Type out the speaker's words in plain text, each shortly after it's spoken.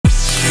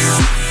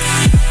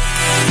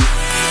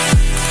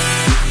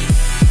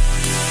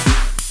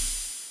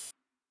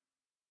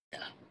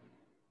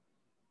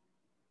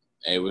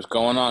Hey, what's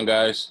going on,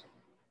 guys?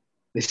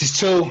 This is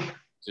two.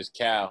 This is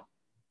Cal.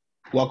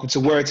 Welcome to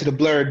Word to the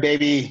Blurred,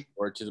 baby.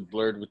 Word to the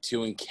Blurred with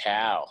Two and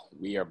Cal.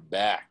 We are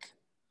back.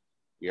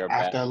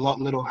 After a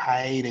little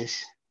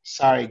hiatus.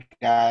 Sorry,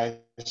 guys.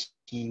 It's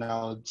been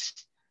a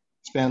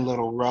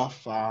little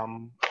rough.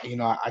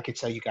 I could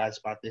tell you guys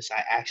about this.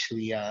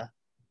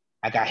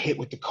 I got hit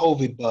with the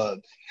COVID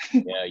bug.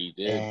 Yeah, you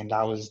did. And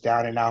I was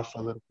down and out for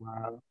a little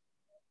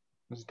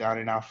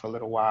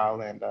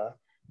while. And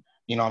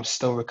I'm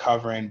still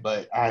recovering,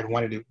 but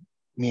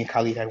me and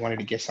Khalid had wanted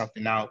to get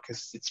something out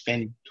because it's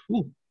been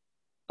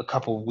a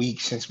couple of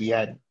weeks since we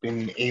had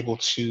been able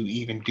to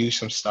even do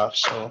some stuff.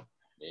 So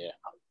yeah,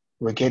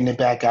 we're getting it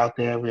back out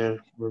there. We're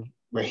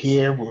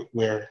here.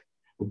 We're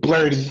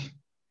blurty.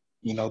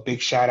 Big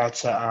shout out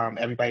to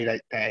everybody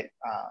that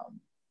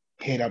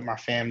hit up my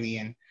family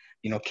and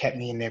kept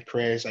me in their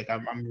prayers. Like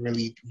I'm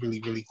really,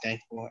 really, really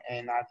thankful,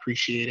 and I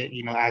appreciate it.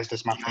 As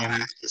does my family.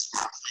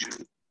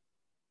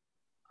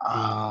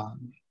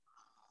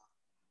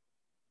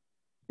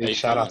 Big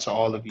shout out to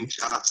all of you.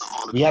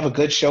 We have a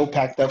good show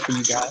packed up for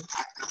you guys.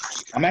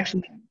 I'm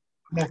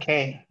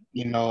okay.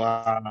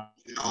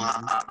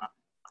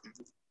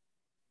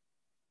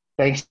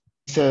 Thanks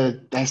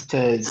to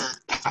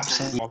Pops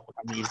and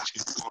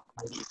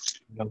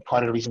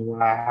part of the reason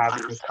why I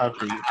have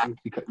recovery is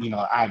because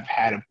I've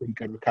had a pretty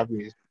good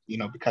recovery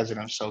because of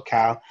them. So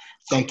Cal,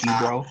 thank you,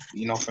 bro.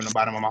 From the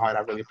bottom of my heart,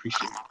 I really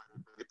appreciate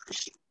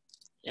it.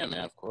 Yeah,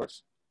 man, of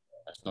course.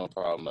 That's no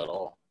problem at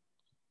all.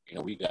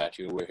 We got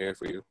you. We're here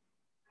for you.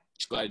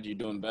 Just glad you're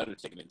doing better,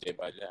 taking it day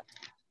by day.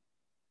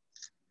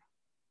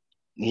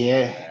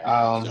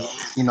 Yeah.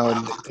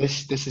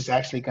 This is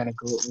actually gonna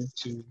go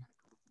into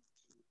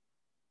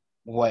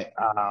what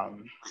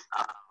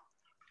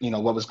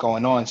what was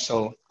going on.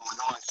 So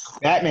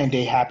Batman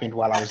Day happened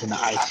while I was in the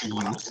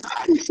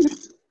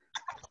ICU.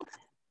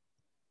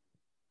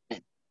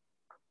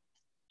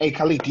 Hey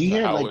Khalid, do you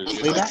hear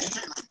playback?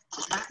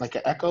 Like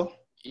an echo?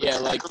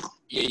 Yeah,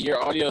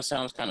 your audio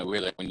sounds kind of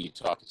weird. Like when you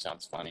talk, it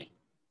sounds funny.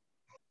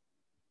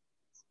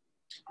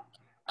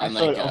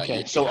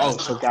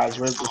 So guys,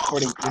 we're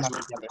recording. We're not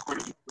together.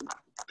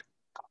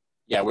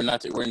 Yeah, we're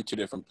not. We're in two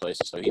different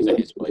places. So he's at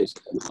his place.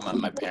 I'm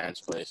at my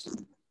parents' place.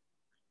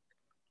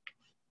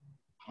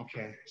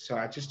 Okay, so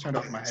I just turned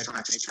off my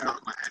headphones. Can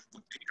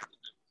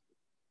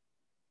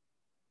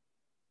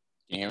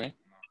you hear me?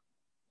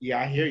 Yeah,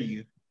 I hear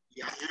you.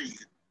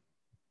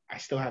 I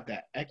still have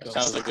that echo. It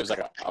sounds like there's like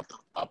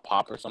a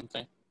pop or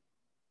something.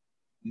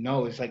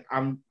 No, it's like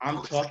I'm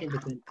talking,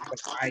 but then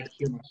I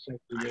hear myself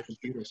through your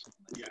computer or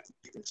something like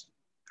that.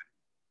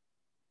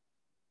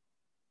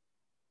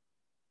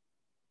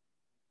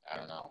 I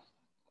don't know.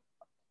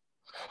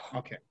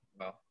 Okay,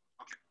 well,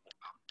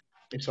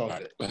 it's all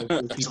good.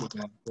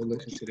 We'll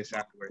listen to this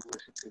afterwards.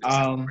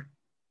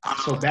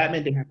 So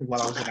Batman Day happened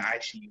while I was in the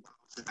ICU,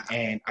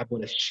 and I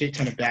bought a shit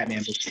ton of Batman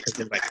books because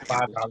there's like $5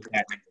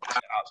 Batman books.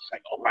 And I was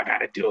like, oh, I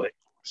gotta do it.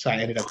 So I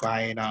ended up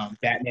buying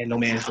Batman No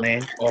Man's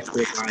Land, all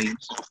 4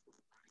 volumes,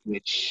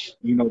 which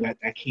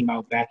that came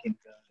out back in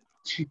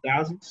the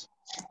 2000s.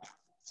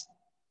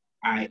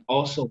 I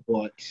also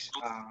bought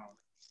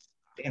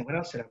what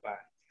else did I buy?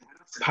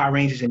 Power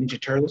Rangers and Ninja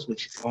Turtles,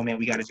 which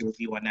we got to do a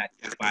review on that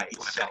by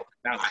itself.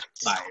 That was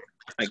fire.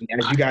 Like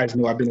as you guys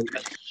know, I've been a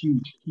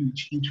huge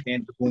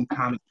fan of the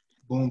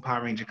Boom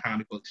Power Ranger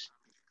comic books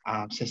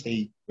since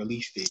they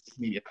released it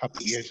maybe a couple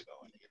of years ago,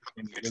 and it's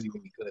been really,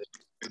 really good.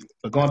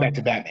 But going back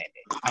to Batman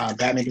Day,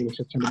 Batman Day was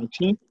September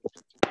 19th.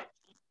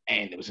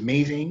 And it was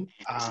amazing.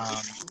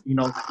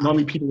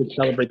 Normally people would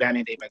celebrate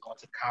Batman Day by going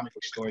to comic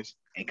book stores,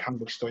 and comic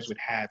book stores would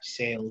have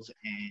sales,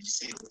 and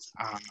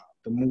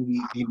the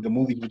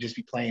movies would just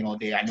be playing all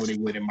day. I know they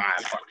would in my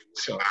apartment,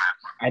 so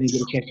I didn't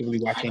get a chance to really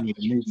watch any of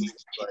the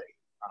movies, but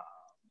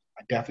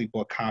I definitely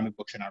bought comic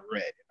books and I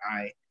read.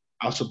 I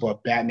also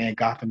bought Batman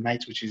Gotham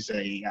Knights, which is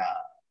a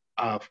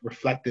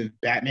reflective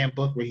Batman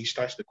book where he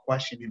starts to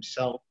question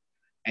himself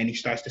and he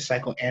starts to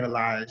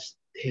psychoanalyze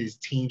his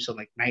team. So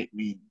like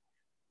Nightwing,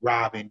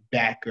 Robin,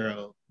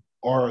 Batgirl,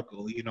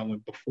 Oracle,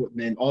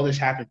 then all this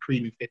happened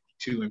pre-New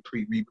 52 and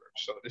pre-Rebirth.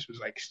 So this was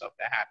like stuff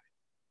that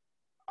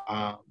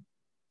happened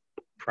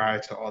prior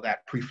to all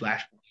that,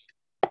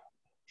 pre-Flashpoint,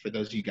 for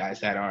those of you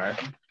guys that are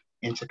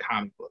into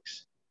comic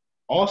books.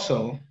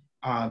 Also,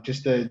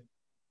 just to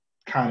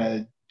kind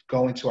of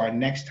go into our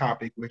next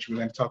topic, which we're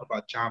going to talk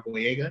about John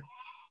Boyega.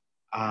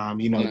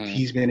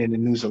 He's been in the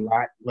news a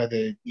lot,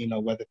 whether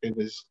it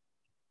was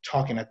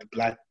talking at the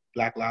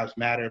Black Lives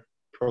Matter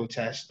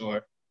protest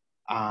or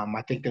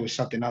I think there was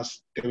something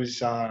else. There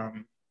was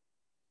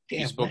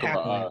he spoke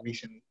about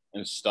recently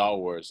in Star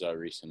Wars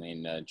recently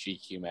in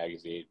GQ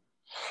magazine.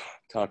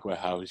 Talk about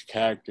how his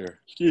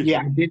character I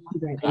did see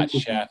that got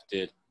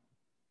shafted.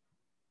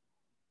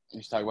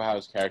 He's talking about how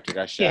his character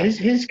got shafted.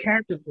 Yeah, his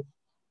character,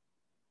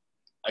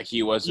 like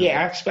he was.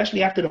 Yeah,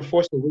 especially after the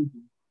Force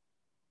Awakens.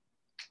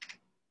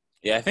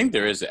 Yeah, I think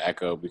there is an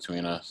echo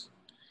between us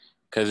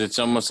because it's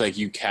almost like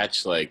you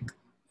catch like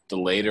the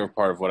later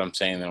part of what I'm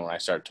saying, then when I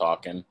start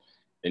talking,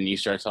 then you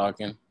start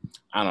talking.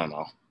 I don't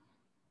know.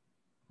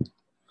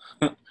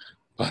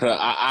 But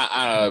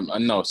I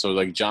know. So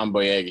like John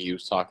Boyega, he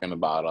was talking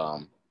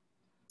about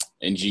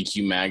in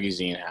GQ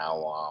magazine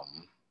how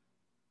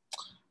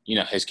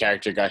his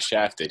character got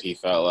shafted. He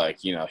felt like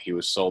he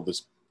was sold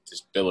this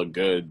bill of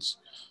goods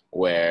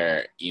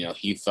where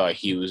he thought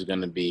he was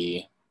gonna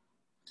be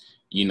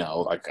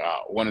like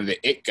one of the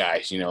it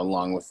guys,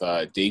 along with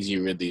Daisy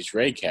Ridley's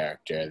Ray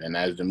character. And then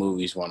as the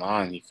movies went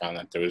on, he found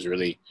that there was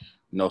really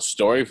no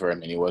story for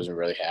him, and he wasn't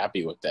really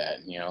happy with that,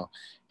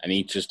 And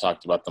he just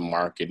talked about the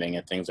marketing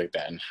and things like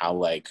that, and how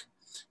like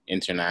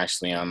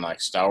internationally on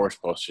like Star Wars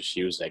posters,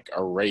 she was like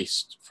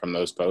erased from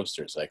those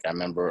posters. Like I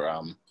remember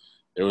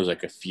there was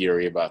like a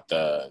fury about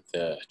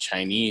the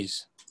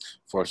Chinese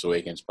Force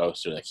Awakens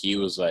poster. Like he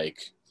was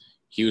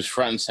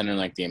front and center in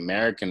like the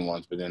American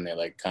ones, but then they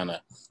like kind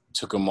of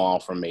took him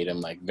off or made him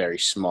like very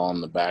small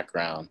in the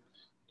background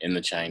in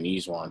the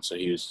Chinese one. So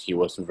he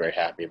wasn't very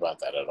happy about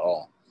that at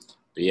all.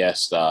 But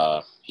yes,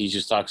 he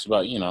just talks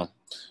about,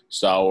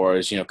 Star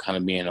Wars, kind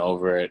of being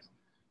over it,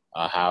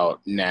 how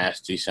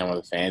nasty some of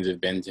the fans have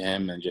been to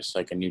him, and just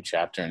like a new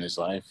chapter in his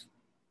life.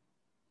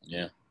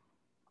 Yeah.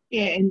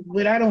 Yeah, and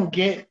what I don't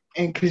get,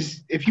 and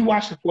because if you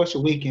watch The Force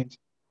Awakens,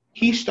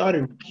 his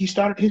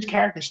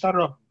character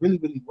started off really,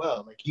 really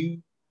well. Like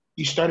you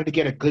started to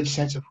get a good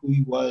sense of who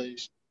he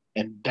was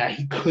and that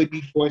he could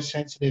be force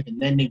sensitive,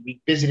 and then they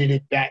revisited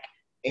it back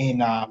in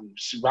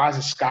Rise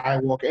of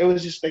Skywalker. It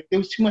was just like there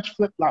was too much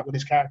flip flop with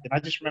his character. And I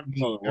just remember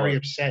being very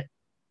upset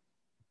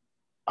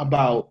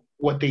about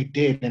what they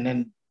did, and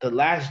then The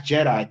Last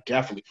Jedi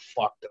definitely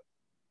fucked up.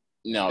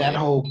 No, that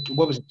whole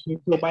what was it,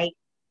 Kilobyte?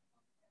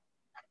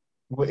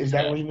 What is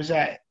that where he was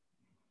at?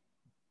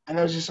 And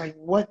I was just like,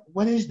 what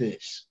is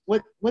this?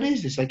 What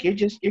is this? Like you're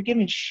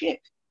giving shit.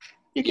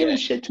 You're giving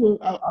shit to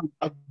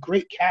a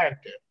great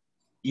character,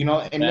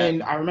 And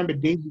then I remember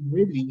Daisy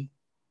Ridley,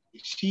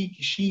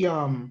 she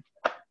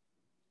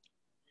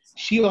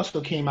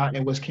also came out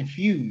and was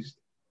confused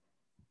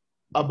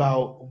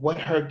about what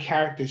her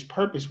character's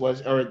purpose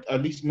was, or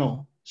at least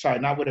not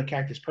what her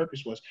character's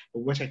purpose was,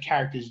 but what's her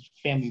character's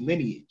family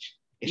lineage.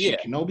 Is she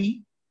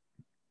Kenobi?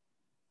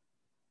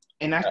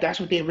 And that's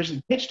what they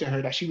originally pitched to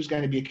her, that she was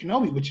going to be a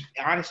Kenobi, which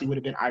honestly would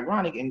have been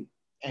ironic, and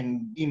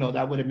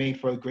that would have made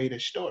for a greater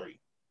story.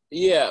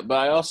 Yeah, but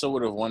I also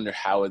would have wondered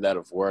how would that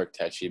have worked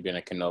had she been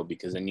a Kenobi,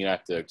 because then you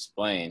have to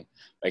explain,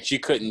 like she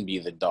couldn't be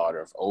the daughter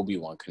of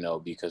Obi-Wan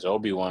Kenobi because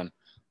Obi-Wan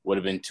would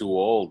have been too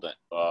old.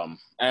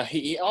 And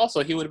he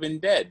would have been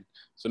dead.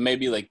 So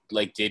maybe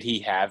like did he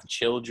have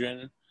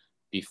children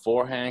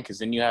beforehand? Because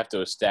then you have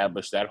to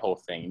establish that whole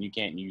thing, and you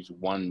can't use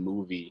one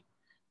movie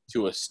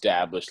to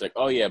establish like,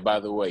 oh yeah, by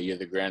the way, you're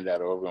the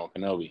granddad of Obi-Wan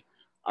Kenobi.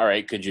 All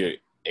right, could you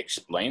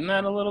explain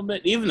that a little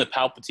bit? Even the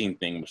Palpatine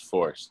thing was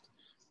forced.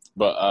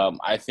 But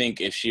I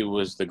think if she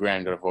was the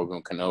granddaughter of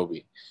Obi-Wan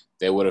Kenobi,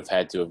 they would have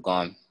had to have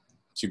gone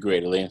to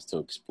greater lengths to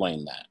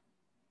explain that.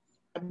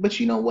 But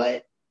you know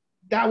what?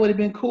 That would have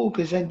been cool,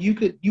 because then you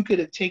could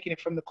have taken it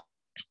from the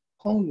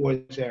Clone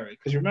Wars era.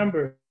 Because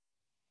remember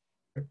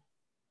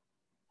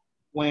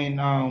when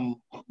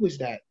who was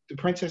that? The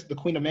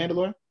Queen of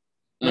Mandalore.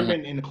 Remember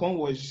in the Clone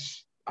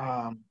Wars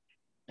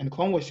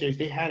series,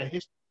 they had a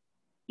history.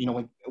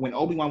 When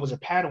Obi-Wan was a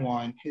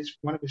Padawan,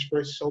 one of his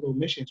first solo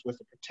missions was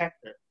to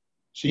protect her.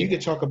 So you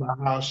could talk about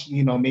how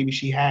maybe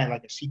she had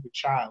like a secret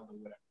child or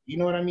whatever. You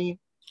know what I mean?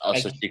 Oh,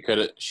 so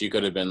she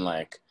could have been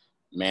like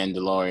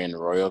Mandalorian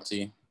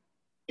royalty.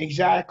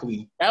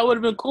 Exactly. That would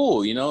have been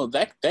cool.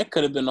 That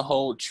could have been a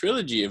whole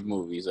trilogy of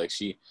movies. Like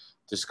she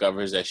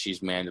discovers that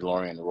she's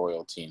Mandalorian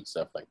royalty and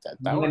stuff like that.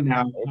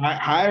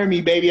 Hire me,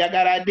 baby. I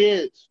got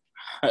ideas.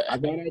 I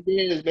got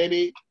ideas,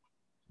 baby.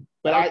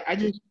 But I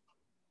just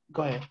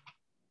go ahead.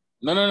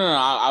 No.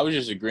 I was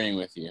just agreeing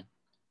with you.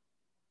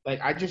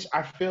 Like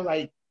I feel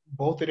like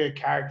both of their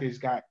characters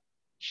got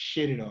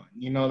shitted on,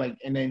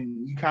 and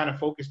then you kind of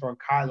focused on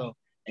Kylo,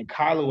 and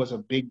Kylo was a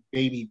big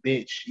baby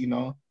bitch,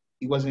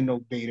 he wasn't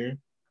no Vader.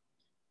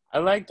 I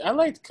liked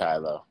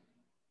Kylo.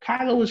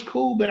 Kylo was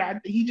cool, but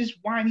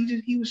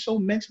he was so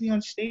mentally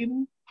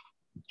unstable.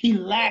 He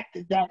lacked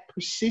that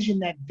precision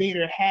that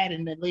Vader had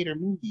in the later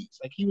movies.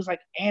 Like he was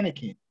like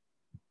Anakin.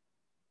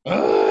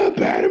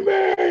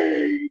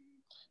 Padme!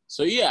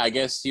 So yeah, I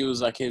guess he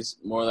was like his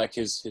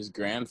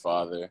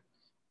grandfather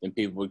than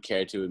people would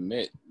care to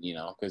admit,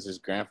 because his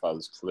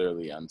grandfather's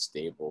clearly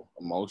unstable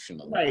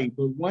emotionally. Right,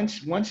 but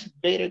once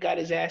Vader got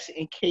his ass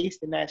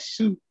encased in that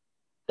suit,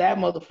 that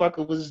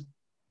motherfucker was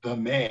the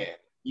man.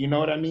 You know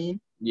what I mean?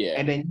 Yeah.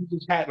 And then you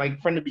just had,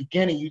 like, from the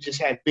beginning, you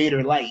just had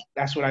Vader Light.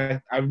 That's what I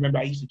remember.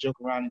 I used to joke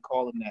around and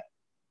call him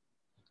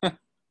that.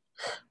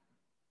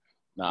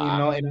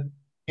 And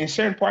in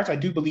certain parts, I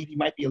do believe he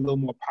might be a little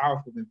more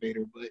powerful than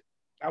Vader, but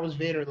that was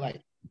Vader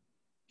Light,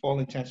 for all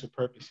intents and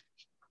purposes.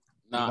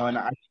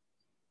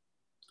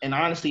 And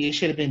honestly, it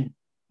should have been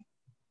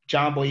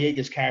John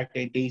Boyega's character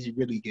and Daisy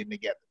Ridley getting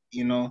together,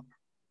 Yeah.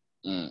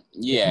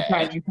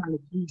 You kind of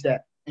tease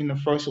that in The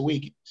Force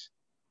Awakens.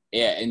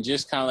 Yeah, and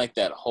just kind of like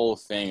that whole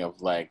thing of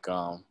like,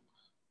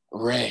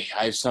 Ray,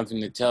 I have something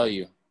to tell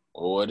you.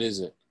 Well, what is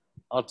it?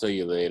 I'll tell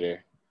you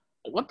later.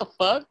 Like, what the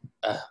fuck?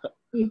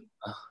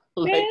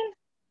 Like, Man.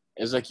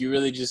 it's like you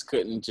really just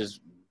couldn't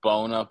just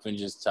bone up and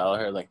just tell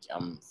her, like,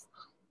 I'm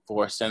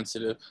force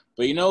sensitive.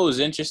 But you know what was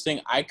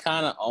interesting? I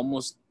kind of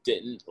almost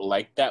didn't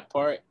like that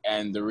part.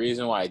 And the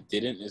reason why I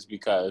didn't is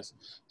because,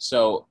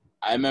 so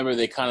I remember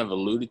they kind of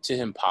alluded to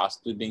him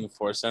possibly being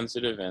force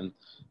sensitive in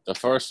the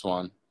first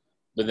one.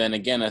 But then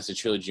again, as the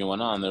trilogy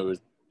went on, there was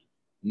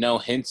no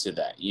hints of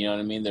that. You know what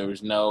I mean? There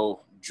was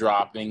no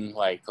dropping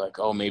like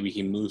oh, maybe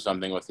he moved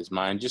something with his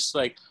mind. Just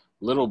like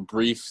little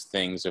brief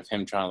things of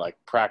him trying to like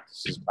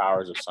practice his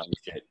powers or some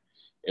shit.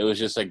 It was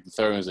just like the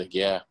third one was like,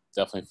 yeah,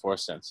 definitely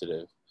force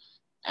sensitive.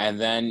 And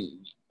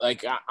then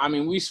like I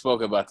mean, we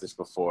spoke about this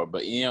before,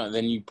 but you know,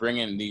 then you bring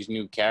in these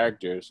new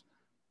characters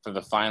for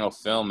the final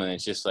film, and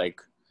it's just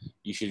like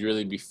you should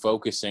really be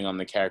focusing on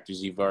the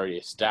characters you've already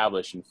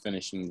established and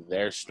finishing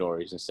their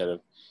stories instead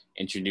of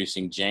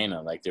introducing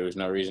Jaina. Like there was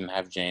no reason to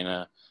have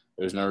Jaina.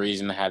 There was no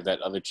reason to have that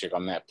other chick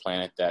on that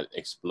planet that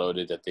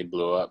exploded, that they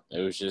blew up. It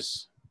was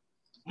just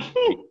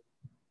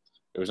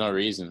there was no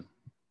reason.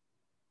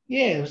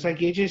 Yeah, it's like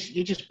you're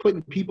just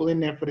putting people in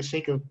there for the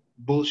sake of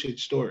bullshit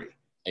story.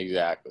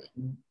 Exactly.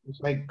 It's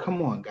like,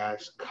 come on,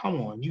 guys,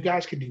 come on, you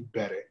guys could do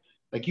better.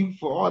 Like you,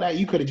 for all that,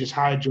 you could have just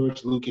hired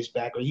George Lucas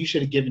back, or you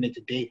should have given it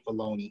to Dave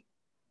Filoni.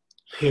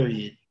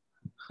 Period.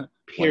 When in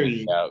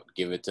Period. doubt,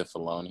 give it to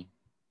Filoni.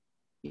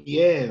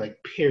 Yeah, like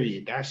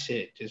period. That's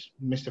it. Just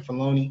Mr.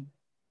 Filoni,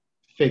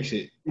 fix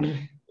it. Yeah.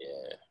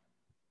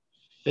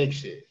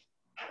 Fix it.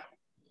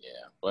 Yeah.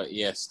 But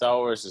yeah, Star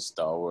Wars is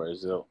Star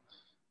Wars. It'll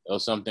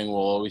something we'll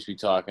always be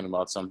talking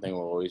about, something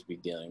we'll always be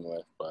dealing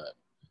with. But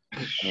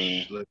I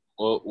mean, Look,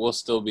 we'll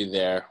still be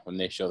there when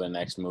they show the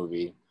next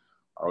movie,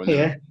 or when the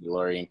yeah.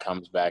 Mandalorian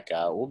comes back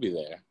out. We'll be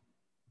there.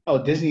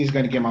 Oh, Disney is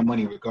gonna get my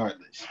money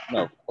regardless.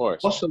 No, of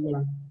course. Also,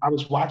 I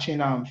was watching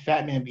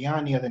Fat Man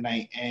Beyond the other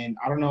night, and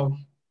I don't know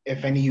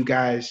if any of you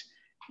guys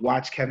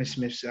watch Kevin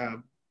Smith's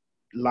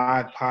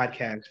live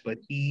podcast, but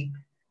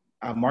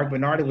Mark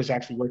Bernardo was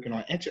actually working on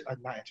not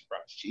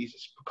Enterprise,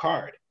 Jesus,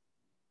 Picard,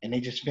 and they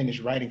just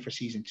finished writing for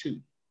season 2.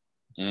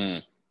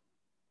 Mm.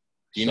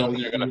 Do you know So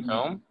when they're gonna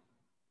film?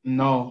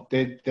 no,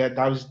 they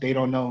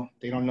don't know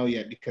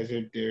yet because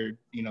they're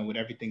with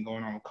everything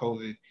going on with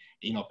COVID.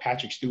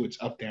 Patrick Stewart's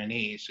up there in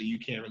age, so you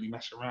can't really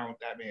mess around with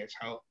that man's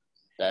health.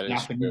 That Not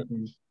is for true.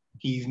 nothing.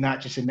 He's not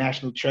just a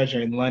national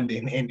treasure in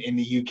London and in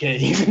the UK.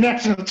 He's a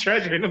national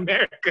treasure in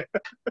America.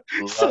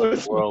 So Loved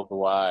it's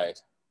worldwide.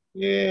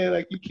 yeah,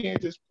 like you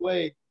can't just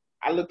play.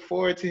 I look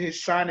forward to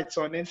his sonnets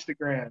on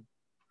Instagram.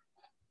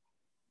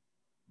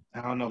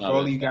 I don't know, for No,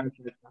 all of you guys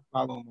that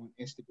follow him on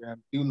Instagram,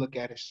 do look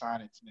at his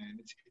sonnets, man.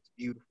 It's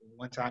beautiful.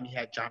 One time he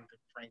had Jonathan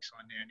Franks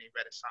on there and they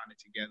read a sonnet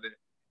together.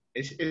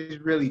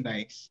 It's really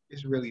nice.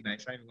 It's really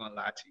nice. I'm not even gonna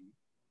lie to you.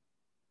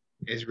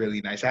 It's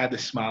really nice. I had the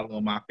smile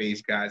on my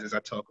face, guys, as I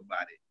talk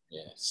about it.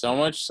 yeah. So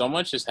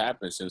much has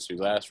happened since we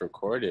last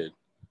recorded.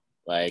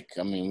 Like,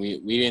 I mean,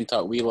 we didn't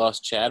talk. We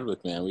lost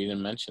Chadwick, man. We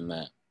didn't mention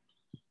that.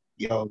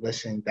 Yo,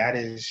 listen, that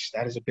is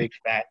a big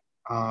fact.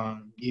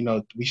 We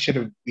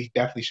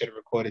definitely should have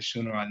recorded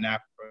sooner on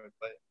that,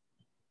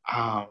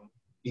 but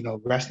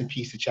rest in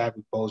peace to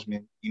Chadwick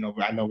Boseman.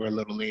 I know we're a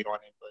little late on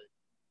it,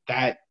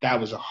 but that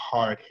was a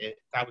hard hit.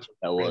 That was a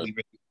That was really,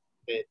 really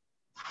hit.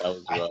 that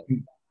was I rough.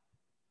 think,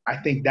 I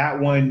think that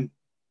one,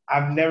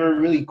 I've never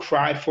really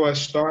cried for a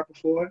star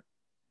before,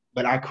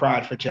 but I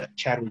cried for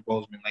Chadwick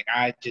Boseman. Like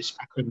I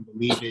couldn't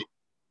believe it.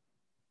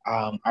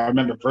 I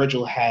remember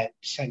Virgil had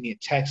sent me a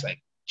text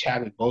like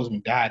Chadwick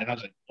Boseman died, and I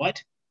was like,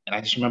 what? And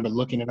I just remember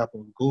looking it up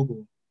on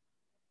Google.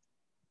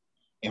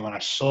 And when I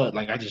saw it,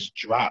 like I just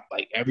dropped,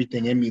 like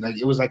everything in me, like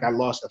it was like I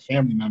lost a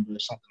family member or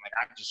something. Like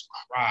I just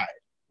cried.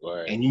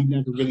 Right. And you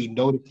never really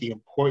noticed the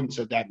importance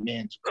of that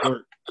man's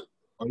work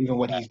or even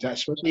what he's done,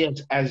 especially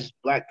as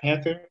Black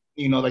Panther.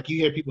 Like you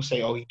hear people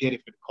say, "Oh, he did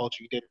it for the culture.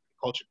 He did it for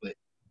the culture," but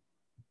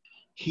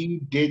he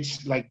did,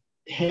 like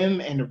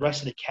him and the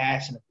rest of the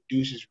cast and the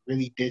producers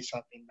really did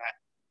something that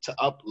to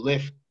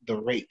uplift the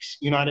race.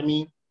 You know what I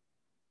mean?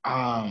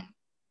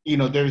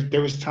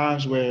 There was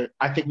times where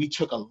I think we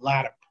took a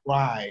lot of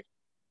pride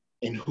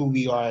in who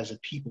we are as a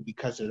people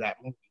because of that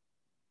movie,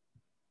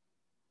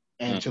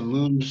 and Mm. to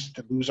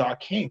lose our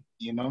king.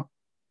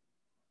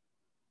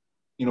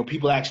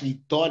 People actually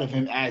thought of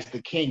him as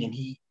the king, and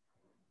he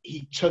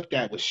took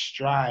that with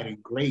stride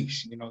and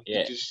grace. He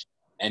Yeah, just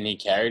and he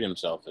carried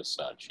himself as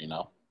such. and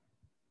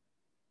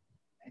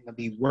to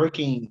be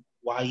working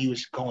while he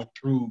was going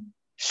through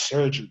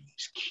surgeries,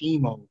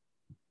 chemo,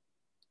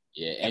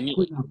 Yeah, and and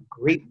putting out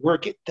great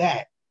work at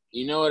that.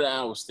 you know what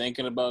I was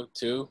thinking about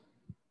too?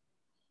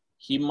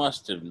 He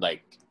must have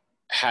like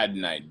had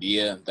an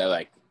idea that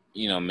like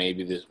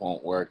maybe this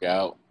won't work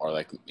out, or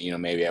like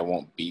maybe I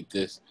won't beat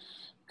this,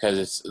 because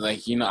it's like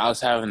I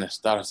was having this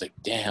thought. I was like,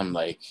 damn,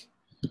 like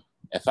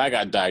if I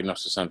got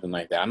diagnosed with something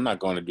like that, I'm not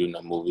going to do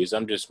no movies.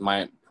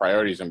 My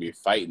priority's gonna be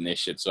fighting this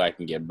shit so I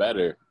can get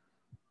better.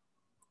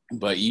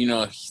 But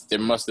there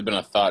must have been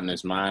a thought in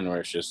his mind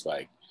where it's just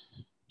like,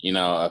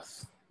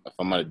 if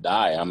I'm gonna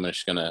die, I'm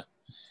just gonna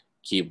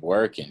keep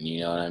working.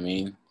 You know what I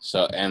mean?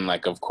 So, and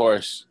like of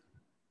course,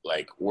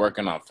 like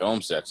working on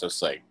film sets,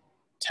 it's like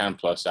 10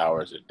 plus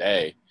hours a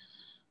day.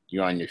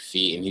 You're on your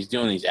feet, and he's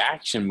doing these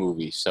action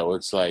movies. So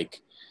it's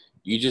like,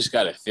 you just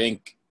got to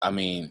think, I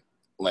mean,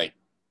 like,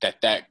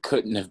 that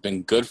couldn't have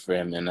been good for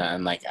him.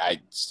 And like,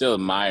 I still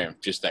admire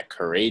just that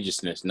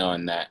courageousness,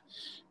 knowing that,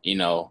 you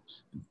know,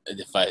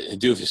 if I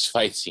do this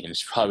fight scene,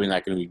 it's probably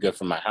not going to be good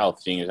for my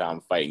health, seeing as how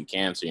I'm fighting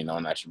cancer, you know,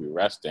 and I should be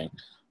resting.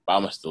 But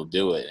I'm going to still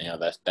do it. You know,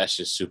 that's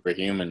just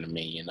superhuman to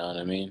me. You know what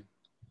I mean?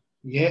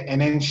 Yeah, and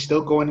then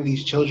still going to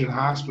these children's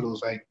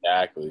hospitals. Like,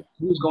 Exactly.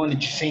 he was going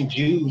to St.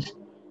 Jude's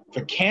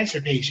for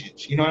cancer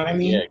patients. You know what I Yeah,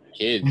 mean?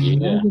 kids. Yeah.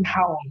 Imagine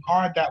how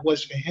hard that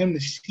was for him to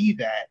see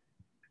that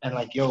and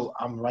like, yo,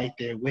 I'm right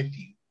there with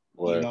you. You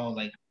What? know,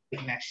 like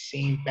in that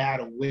same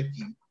battle with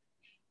you.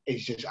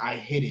 It's just I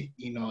hit it,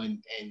 you know,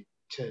 and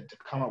to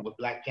come up with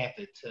Black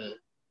Panther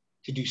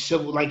to do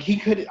civil, like he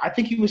could. I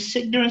think he was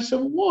sick during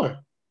Civil War.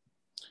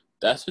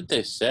 That's what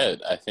they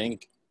said. I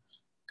think,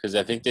 because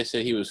I think they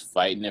said he was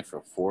fighting it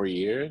for 4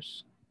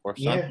 years or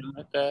Yeah, something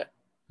like that.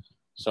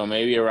 So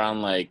maybe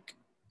around like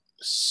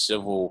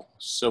Civil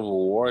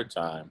War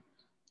time,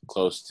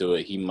 close to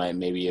it, he might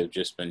maybe have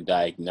just been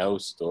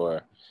diagnosed,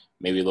 or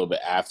maybe a little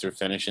bit after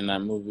finishing that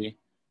movie.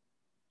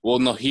 Well,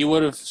 no, he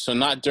would have. So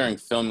not during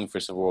filming for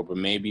Civil War, but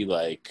maybe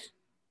like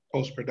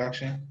post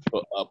production.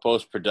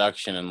 post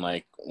production, and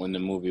like when the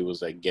movie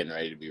was like getting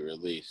ready to be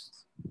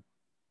released.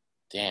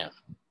 Damn.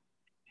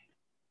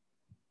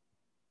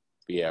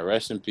 But yeah,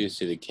 rest in peace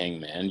to the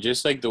king, man.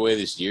 Just like the way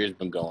this year's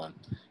been going,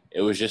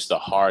 it was just a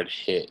hard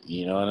hit.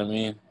 You know what I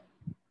mean?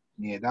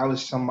 Yeah, that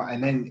was some.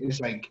 And then it's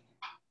like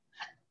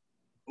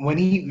when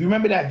he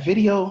remember that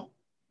video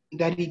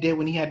that he did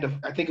when he had the,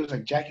 I think it was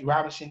like Jackie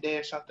Robinson Day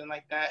or something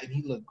like that, and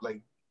he looked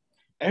like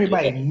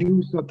everybody Yeah.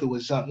 knew something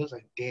was up. It was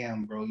like,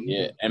 damn, bro.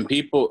 Yeah, and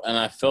people, and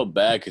I felt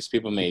bad because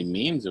people made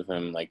memes of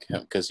him, like,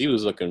 because he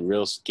was looking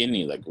real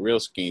skinny, like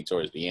real skinny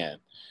towards the end,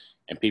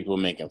 and people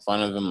were making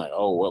fun of him, like,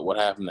 oh, what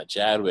happened to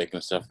Chadwick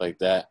and stuff like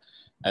that.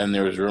 And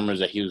there was rumors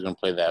that he was going to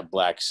play that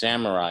Black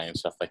Samurai and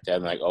stuff like that,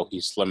 and like, oh,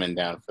 he's slimming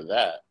down for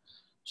that.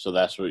 So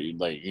that's what you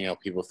like, you know,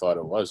 people thought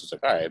it was. It's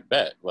like, all right,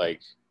 bet,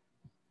 like,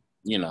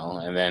 you know,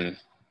 and then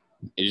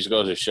it just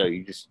goes to show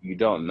you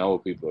don't know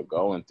what people are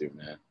going through,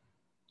 man.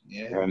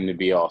 Yeah. For him to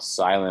be all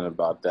silent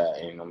about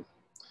that, you know,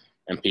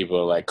 and people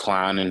are like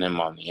clowning him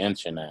on the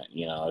internet,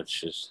 you know, it's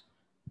just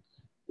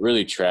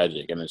really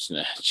tragic. And it's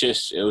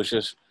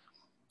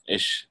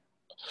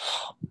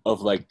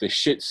of like the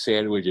shit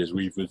sandwiches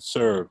we've been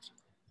served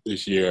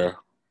this year.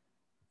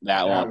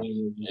 That That one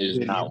was is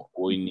video. not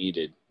what we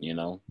needed, you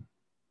know?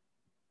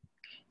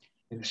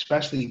 And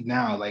especially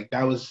now, like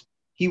that was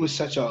he was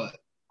such a.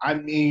 I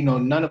mean, you know,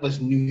 none of us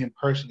knew him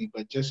personally,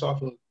 but just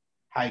off of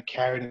how he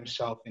carried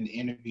himself in the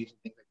interviews and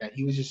things like that,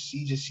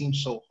 he just seemed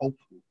so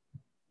hopeful.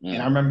 And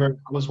I remember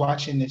I was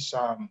watching this.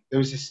 There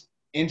was this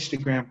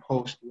Instagram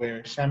post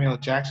where Samuel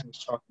Jackson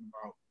was talking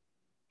about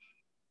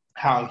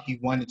how he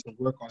wanted to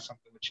work on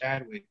something with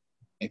Chadwick,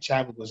 and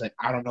Chadwick was like,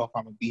 "I don't know if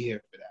I'm gonna be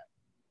here for that,"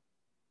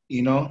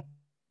 you know,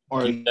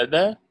 or He said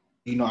that?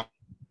 you know,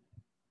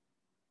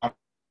 I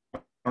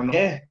don't know.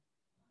 Yeah.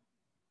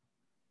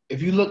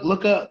 If you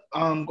look up,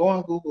 go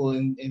on Google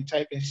and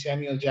type in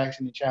Samuel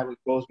Jackson and Chadwick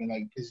Boseman,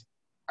 like, because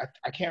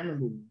I can't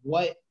remember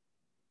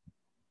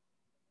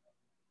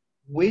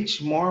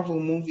which Marvel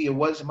movie it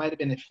was. It might have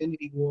been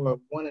Infinity War or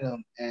one of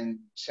them. And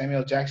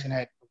Samuel Jackson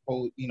had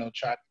proposed, you know,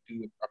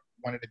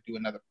 wanted to do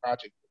another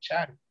project with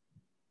Chadwick,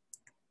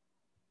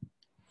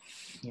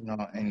 you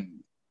know,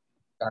 and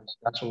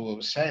that's what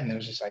was said. And it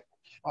was just like,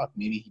 fuck,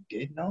 maybe he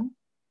did know.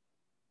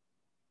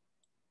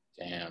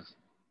 Damn.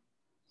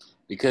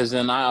 Because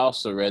then I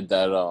also read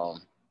that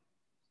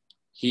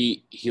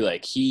he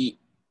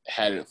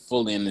had it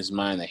fully in his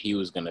mind that he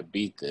was gonna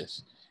beat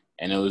this.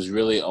 And it was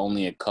really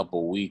only a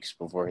couple weeks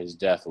before his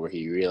death where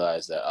he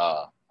realized that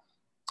I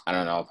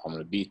don't know if I'm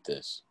gonna beat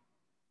this.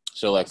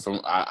 So like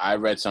I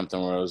read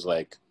something where it was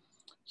like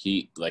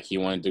he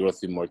wanted to go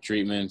through more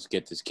treatments,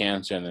 get this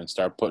cancer, and then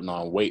start putting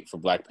on weight for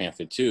Black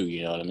Panther 2.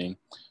 You know what I mean?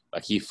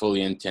 Like he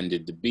fully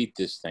intended to beat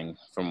this thing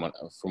from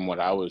what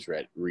I was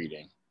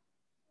reading.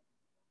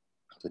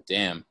 But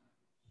damn,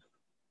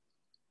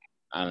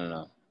 I don't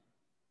know.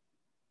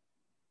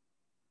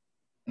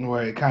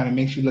 Where it kind of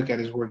makes you look at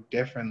his work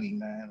differently,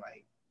 man.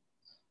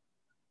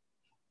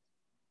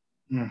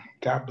 Like,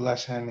 God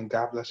bless him and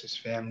God bless his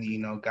family. You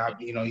know, God,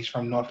 you know, he's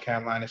from North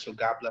Carolina, so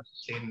God bless the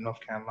state of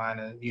North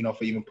Carolina, you know,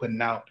 for even putting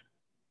out.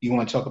 You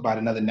want to talk about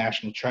another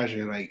national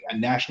treasure, like a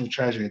national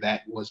treasure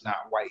that was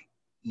not white.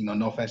 You know,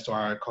 no offense to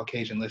our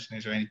Caucasian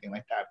listeners or anything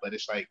like that, but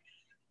it's like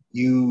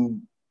you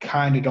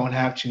kind of don't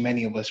have too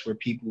many of us where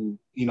people,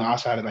 you know,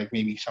 outside of like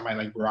maybe somebody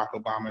like Barack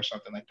Obama or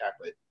something like that,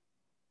 but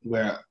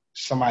where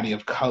somebody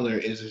of color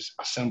is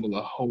a symbol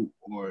of hope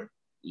or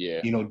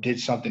Yeah, you know,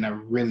 did something that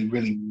really,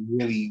 really,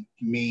 really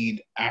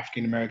made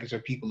African Americans or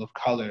people of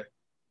color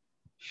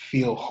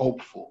feel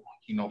hopeful,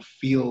 you know,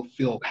 feel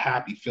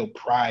happy, feel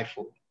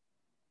prideful.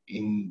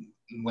 And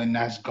when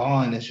that's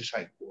gone, it's just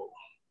like, whoa.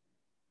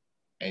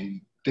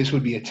 And this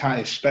would be a time,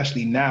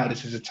 especially now,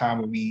 this is a time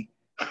where we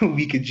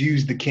we could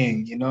use the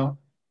king, you know?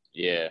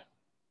 yeah,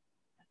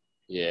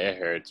 Yeah, it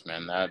hurts,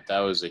 man. That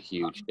was a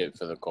huge hit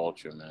for the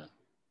culture, man.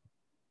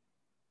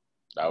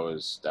 That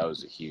was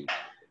a huge.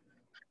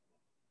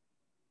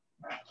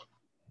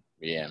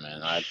 Yeah,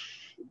 man.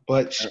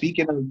 But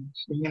speaking of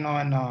staying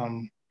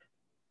on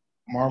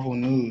Marvel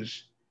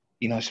news,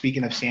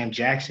 speaking of Sam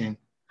Jackson,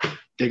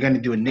 they're going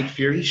to do a Nick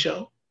Fury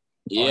show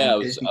Yeah,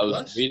 on Disney I was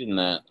Plus. reading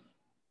that.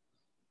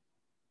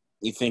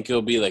 You think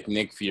he'll be like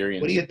Nick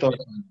Fury? What are your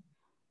thoughts on it?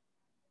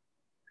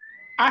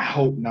 I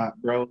hope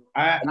not, bro.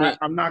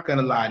 I'm not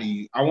gonna lie to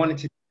you. I wanted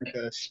to be like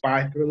a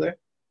spy thriller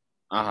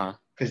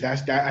because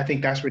I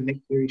think that's where Nick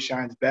Fury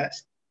shines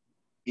best.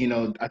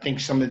 I think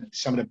some of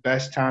the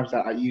best times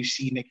that you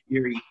see Nick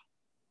Fury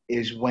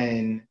is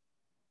when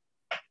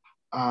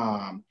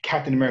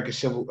Captain America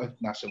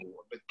not Civil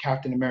War, but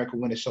Captain America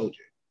Winter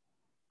Soldier,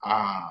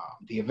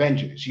 the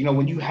Avengers.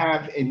 When you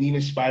have, and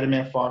even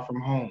Spider-Man Far From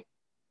Home,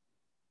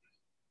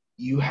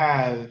 you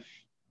have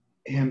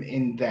him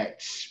in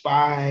that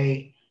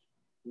spy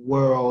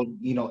world,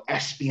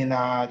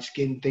 espionage,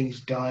 getting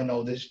things done.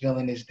 Oh, this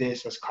villain is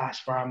this. Let's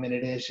classify him into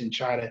this and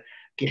try to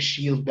get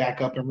Shield back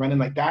up and running.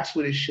 Like that's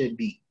what it should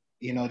be.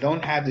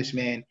 Don't have this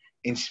man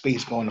in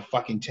space going to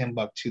fucking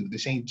Timbuktu.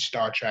 This ain't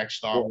Star Trek,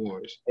 Star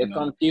Wars.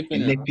 I'm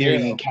keeping and Nick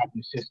Fury and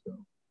Captain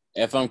System.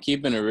 If I'm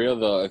keeping it real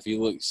though, if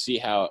you see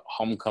how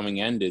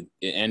Homecoming ended,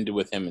 it ended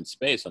with him in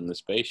space on the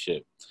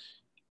spaceship.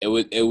 It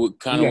would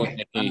kind of wouldn't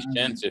make any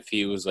sense if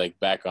he was like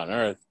back on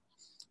Earth.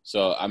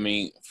 So I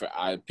mean,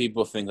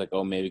 people think like,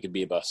 oh, maybe it could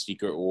be about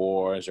Secret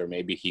Wars, or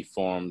maybe he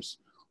forms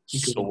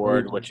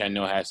Sword, which I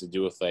know has to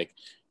do with like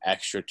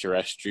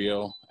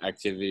extraterrestrial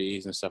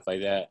activities and stuff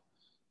like that.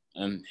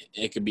 And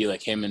it could be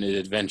like him and his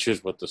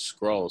adventures with the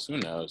Skrulls. Who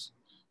knows?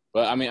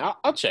 But I mean,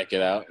 I'll check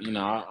it out.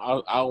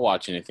 I'll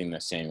watch anything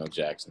that Samuel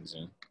Jackson's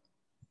in.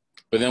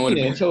 But then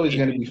it's always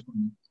gonna be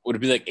fun. Would it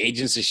be like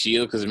Agents of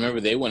S.H.I.E.L.D.? Because remember,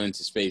 they went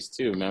into space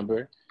too,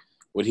 remember?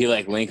 Would he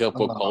like link up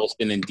with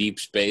Coulson in deep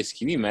space?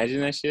 Can you imagine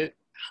that shit?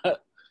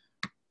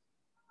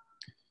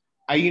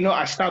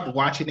 I stopped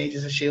watching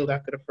Agents of S.H.I.E.L.D.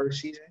 after the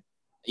first season.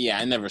 Yeah,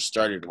 I never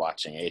started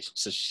watching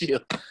Agents of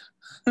S.H.I.E.L.D.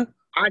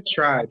 I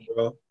tried,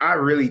 bro. I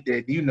really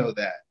did. You know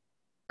that.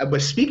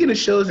 But speaking of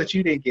shows that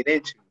you didn't get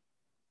into,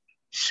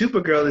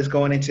 Supergirl is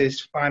going into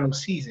its final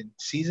season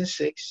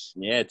 6.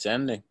 Yeah, it's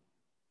ending.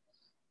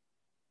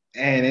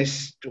 And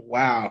it's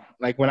wow.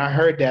 Like when I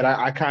heard that,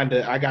 I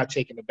got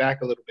taken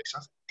aback a little bit. So I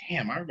was like,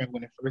 damn, I remember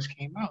when it first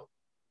came out.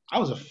 I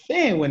was a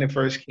fan when it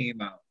first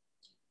came out.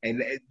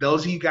 And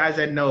those of you guys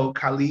that know,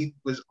 Khalid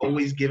was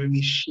always giving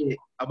me shit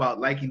about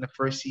liking the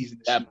first season.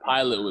 That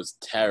pilot was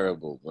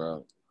terrible,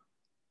 bro.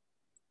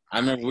 I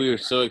remember we were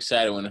so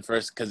excited when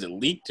because it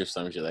leaked or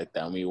some shit like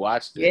that. When we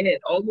watched it, yeah,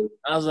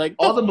 I was like,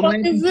 all the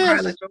Melanson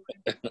pilots.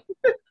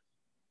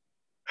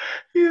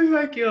 He was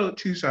like, "Yo,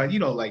 Tucson, you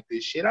don't like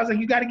this shit." I was like,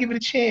 "You got to give it a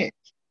chance."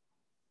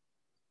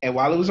 And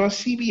while it was on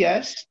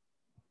CBS,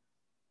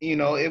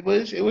 it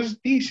was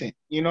decent.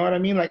 You know what I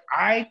mean? Like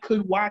I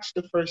could watch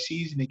the first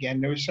season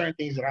again. There were certain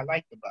things that I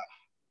liked about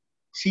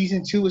it.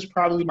 Season 2 was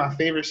probably my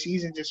favorite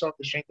season, just off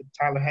the strength of the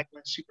Tyler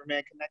Hoechlin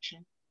Superman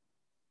connection.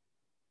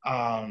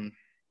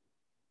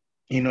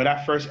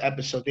 That first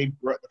episode, the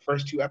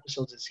first 2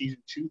 episodes of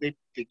season 2, they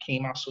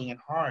came out swinging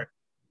hard.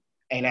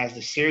 And as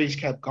the series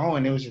kept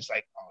going, it was just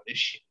like, oh, this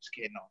shit is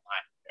getting on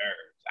my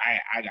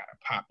nerves. I gotta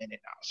pop in and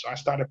out. So I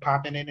started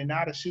popping in and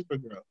out of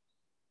Supergirl.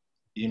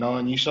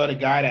 And you saw the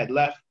guy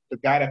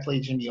that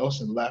played Jimmy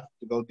Olsen left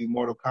to go do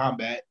Mortal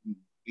Kombat. And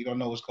you don't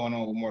know what's going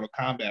on with Mortal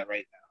Kombat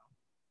right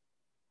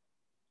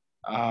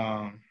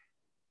now.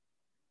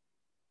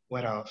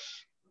 What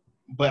else?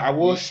 But I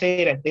will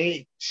say that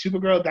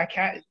Supergirl, that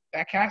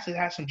cast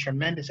has some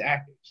tremendous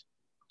actors.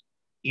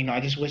 I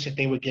just wish that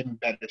they were given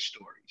better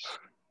stories.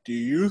 Do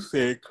you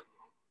think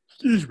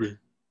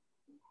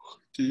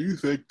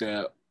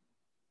that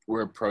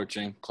we're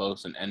approaching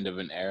close an end of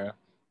an era?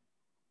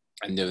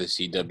 End of the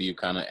CW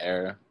kind of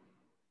era?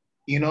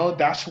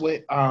 That's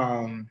what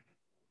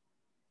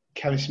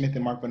Kevin Smith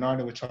and Mark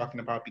Bernardin were talking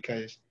about,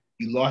 because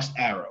you lost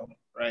Arrow,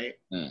 right?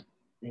 And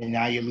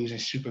now you're losing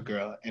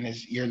Supergirl. And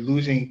you're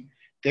losing,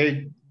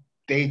 they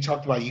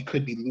talked about you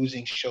could be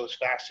losing shows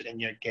faster than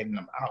you're getting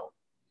them out.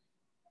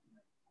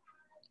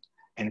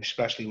 And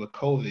especially with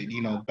COVID,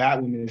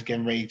 Batwoman is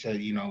getting ready to,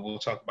 we'll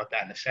talk about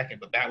that in a second,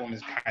 but Batwoman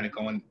is kind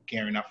of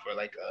gearing up for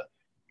like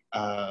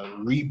a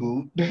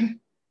reboot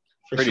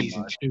for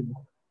season 2.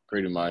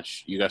 Pretty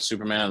much. You got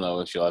Superman and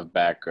Lois, you'll have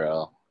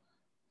Batgirl,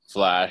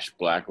 Flash,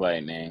 Black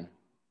Lightning,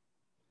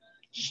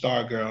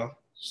 Stargirl,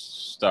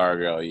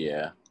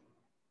 yeah.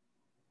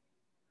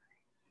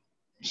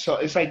 So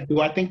it's like,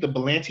 do I think the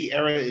Berlanti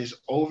era is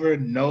over?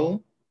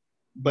 No.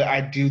 But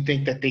I do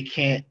think that they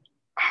can't,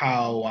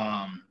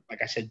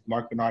 like I said,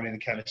 Mark Bernardin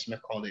and Kevin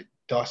Smith called it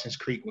Dawson's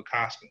Creek with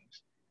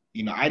costumes.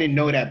 I didn't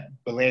know that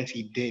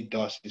Berlanti did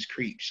Dawson's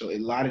Creek. So a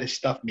lot of this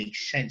stuff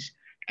makes sense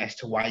as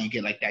to why you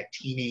get like that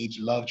teenage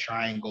love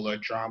triangle or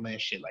drama and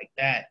shit like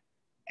that.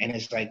 And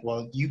it's like,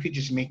 well, you could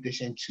just make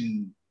this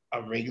into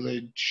a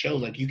regular show.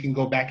 Like you can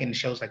go back into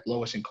shows like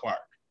Lois and Clark.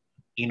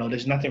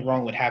 There's nothing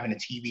wrong with having a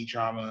TV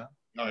drama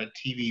or a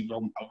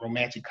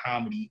romantic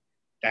comedy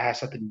that has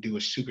something to do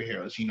with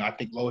superheroes. You know, I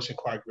think Lois and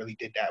Clark really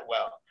did that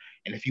well.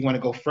 And if you want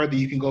to go further,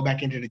 you can go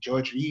back into the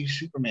George Reeves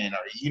Superman, or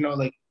you know,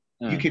 like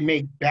you can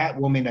make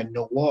Batwoman a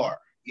noir.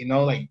 You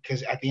know, like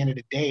because at the end of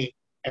the day,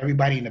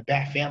 everybody in the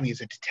Bat family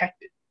is a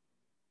detective.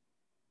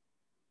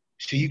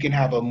 So you can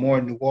have a more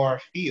noir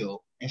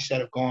feel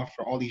instead of going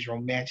for all these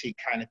romantic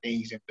kind of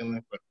things and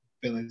feeling for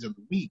feelings of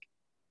the week.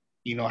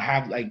 You know,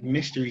 have like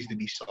mysteries to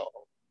be solved.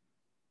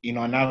 You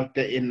know, now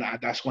that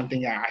that's one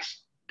thing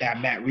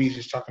that Matt Reeves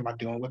is talking about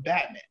doing with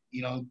Batman.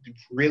 You know,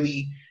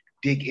 really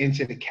dig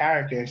into the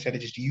character instead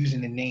of just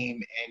using the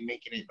name and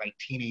making it like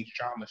teenage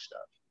drama stuff.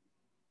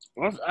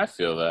 Well, I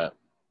feel that.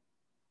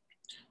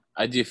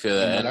 I do feel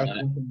that. You know, that's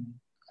one thing.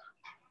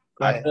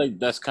 I feel like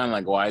that's kind of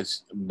like why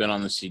it's been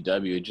on the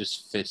CW. It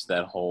just fits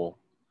that whole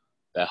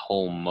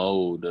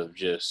mode of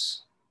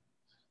just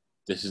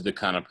this is the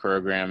kind of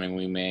programming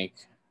we make.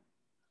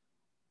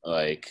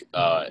 Like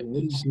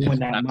doing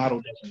that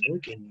model doesn't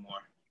work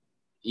anymore.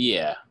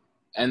 Yeah,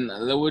 and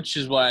which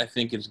is why I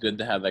think it's good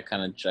to have that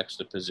kind of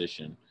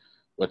juxtaposition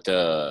with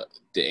the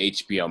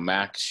HBO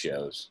Max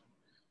shows,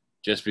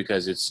 just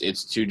because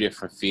it's two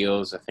different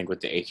feels. I think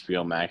with the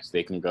HBO Max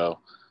they can go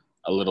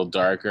a little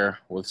darker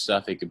with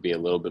stuff. It could be a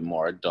little bit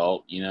more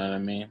adult. You know what I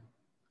mean?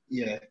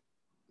 Yeah.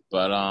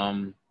 But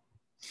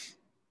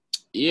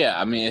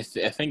yeah. I mean,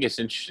 I think it's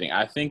interesting.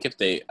 I think if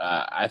they,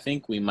 I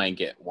think we might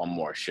get one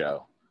more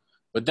show.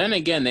 But then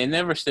again, they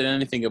never said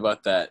anything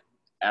about that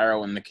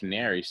Arrow and the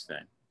Canaries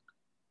thing.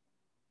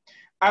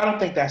 I don't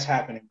think that's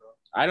happening, bro.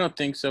 I don't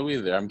think so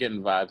either. I'm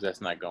getting vibes that's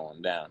not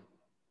going down.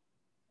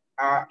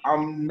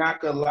 I'm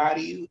not gonna lie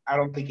to you. I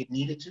don't think it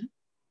needed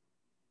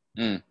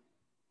to.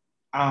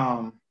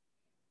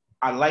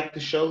 I like the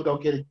show.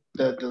 Don't get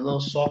the little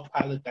soft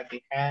pilot that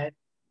they had.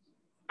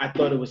 I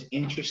thought it was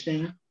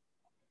interesting.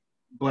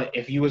 But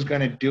if you was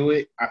gonna do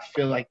it, I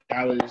feel like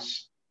that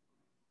was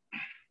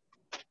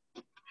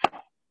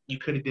you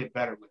could have did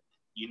better with it,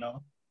 you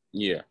know?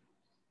 Yeah.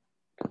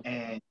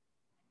 And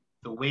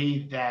the way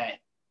that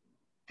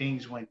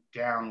things went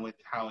down with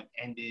how it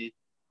ended,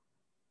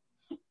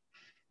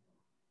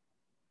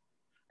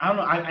 I don't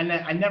know.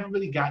 I never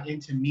really got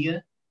into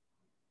Mia.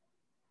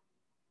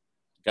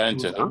 Got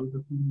into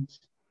who?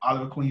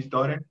 Oliver Queen's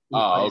daughter.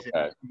 Oh,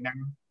 okay.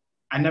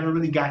 I never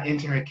really got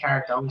into her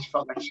character. I always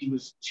felt like she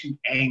was too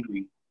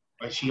angry,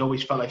 or she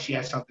always felt like she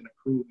had something to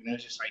prove, and it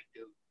was just like,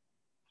 dude,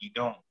 you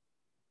don't.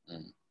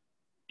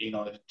 You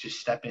know,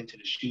 just step into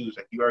the shoes.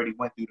 Like you already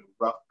went through the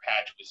rough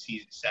patch with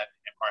season 7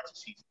 and parts of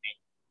season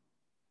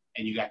 8,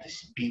 and you got to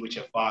be with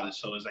your father.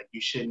 So it's like you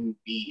shouldn't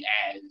be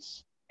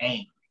as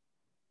angry.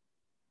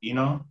 You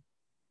know?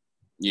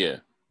 Yeah.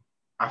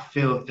 I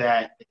feel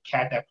that the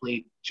cat that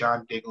played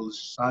John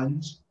Diggle's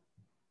sons,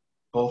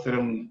 both of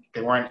them,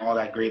 they weren't all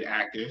that great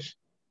actors.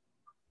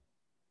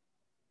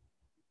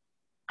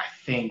 I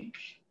think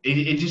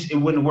it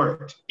wouldn't have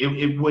worked.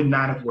 It would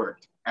not have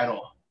worked at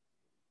all.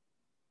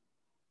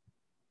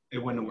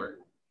 It wouldn't have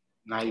worked.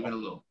 Not even a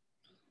little.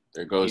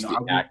 There goes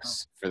the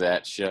axe for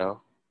that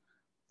show.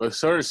 But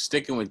sort of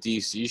sticking with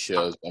DC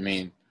shows, I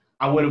mean,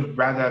 I would have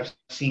rather have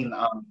seen.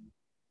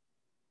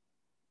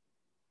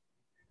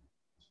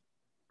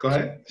 Go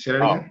ahead. Say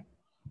that again.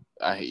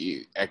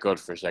 You echoed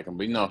for a second,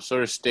 but no,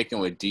 sort of sticking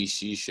with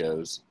DC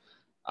shows.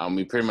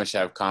 We pretty much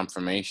have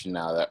confirmation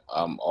now that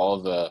all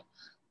the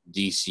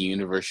DC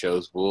Universe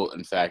shows will,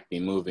 in fact,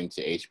 be moving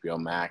to HBO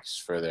Max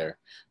for their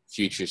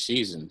future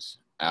seasons.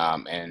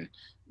 And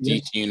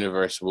DC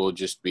Universe will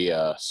just be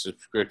a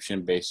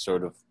subscription-based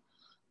sort of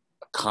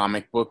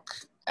comic book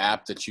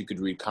app that you could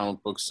read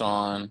comic books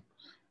on.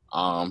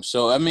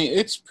 So, I mean,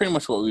 it's pretty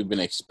much what we've been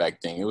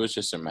expecting. It was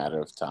just a matter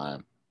of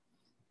time,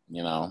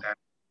 you know? That's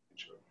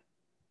true.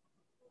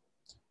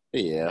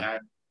 Yeah.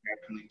 That's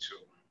definitely true.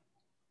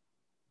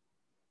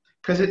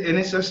 Because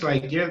it's just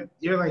like,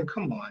 you're like,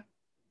 come on.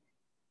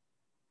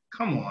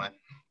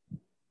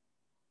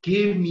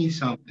 Give me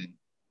something.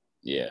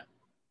 Yeah.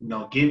 You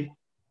know,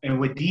 and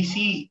with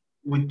DC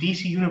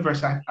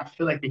Universe, I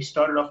feel like they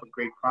started off with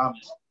great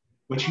promise,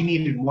 but you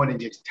needed more than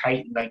just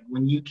Titan. Like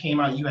when you came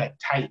out, you had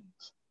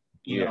Titans,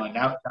 you know, and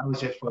that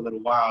was it for a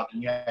little while.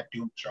 Then you had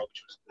Doom Patrol,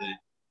 which was good,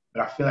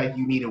 but I feel like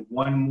you needed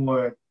one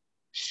more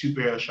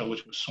superhero show,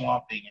 which was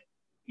Swamp Thing. And,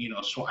 you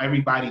know, so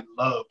everybody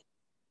loved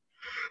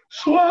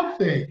Swamp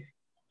Thing.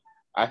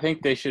 I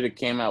think they should have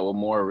came out with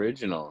more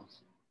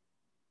originals.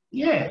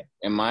 Yeah.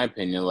 In my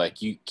opinion,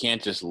 like you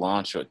can't just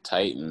launch with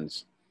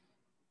Titans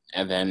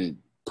and then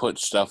put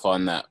stuff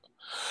on that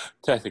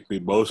technically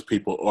most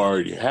people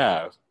already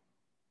have.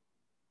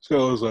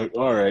 So I was like,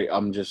 all right,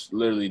 I'm just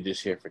literally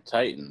just here for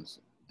Titans.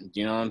 Do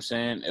you know what I'm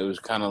saying? It was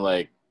kind of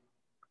like,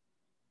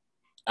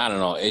 I don't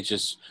know. It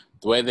just,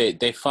 the way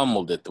they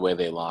fumbled it, the way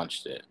they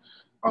launched it.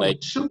 Like,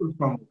 super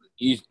fumbled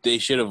it. They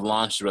should have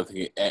launched with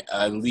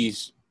at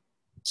least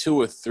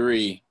 2 or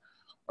 3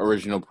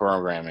 original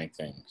programming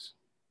things.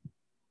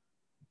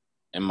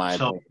 In my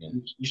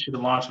opinion. You should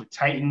have launched with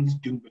Titans,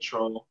 Doom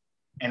Patrol,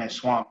 and a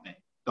Swamp Thing.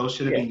 Those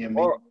should have been your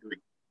main 3.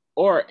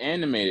 Or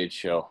animated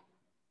show.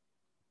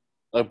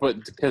 Like,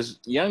 but because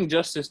Young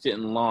Justice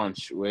didn't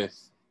launch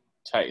with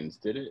Titans,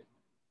 did it?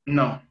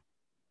 No.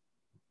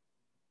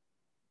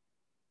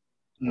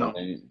 Well, No.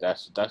 then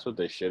that's what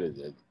they should have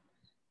did,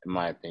 in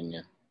my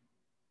opinion.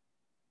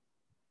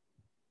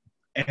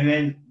 And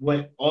then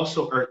what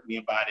also irked me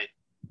about it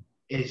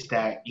is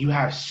that you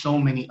have so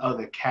many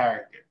other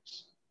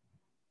characters.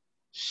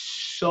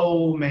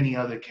 So many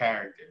other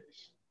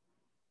characters.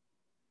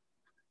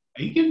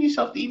 Are you giving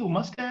yourself the evil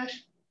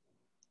mustache?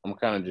 I'm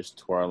kind of just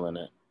twirling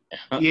it.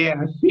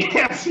 Yeah,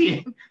 yeah, I see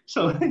it.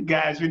 So,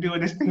 guys, we're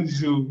doing this thing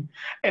Zoom,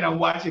 and I'm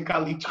watching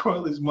Khalid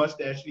twirl his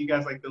mustache. You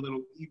guys like the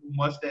little evil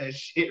mustache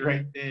shit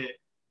right there.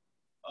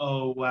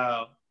 Oh,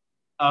 wow.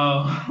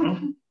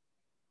 Um,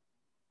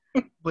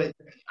 but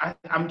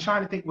I'm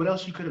trying to think what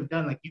else you could have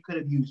done. Like, you could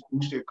have used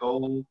Booster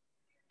Gold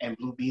and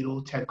Blue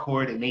Beetle, Ted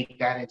Cord, and make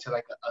that into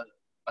like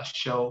a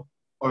show,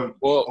 or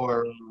Well,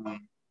 or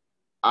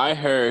I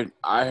heard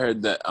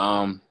that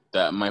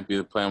that might be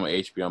the plan with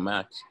HBO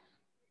Max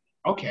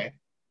okay.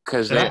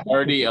 because So they that's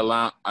already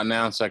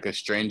announced like a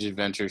Strange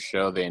Adventure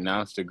show. They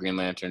announced a Green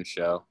Lantern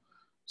show,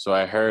 so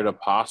I heard a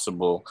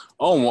possible.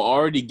 Oh, we're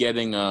already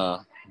getting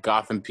a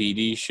Gotham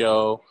PD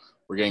show.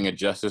 We're getting a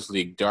Justice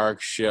League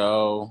Dark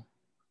show.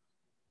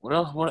 What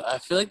else? What I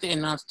feel like they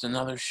announced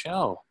another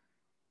show.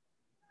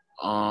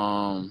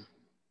 Um,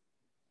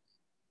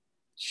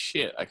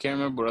 shit, I can't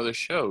remember what other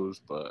shows,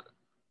 but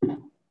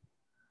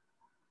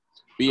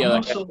yeah, I'm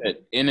like I also said,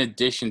 in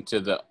addition to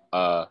the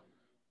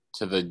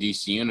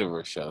DC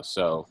Universe show.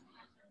 So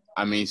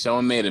I mean,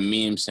 someone made a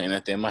meme saying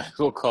that they might as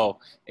well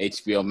call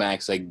HBO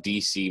Max like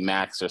DC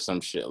Max or some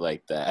shit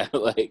like that.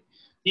 Like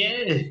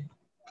yeah,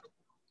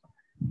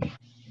 but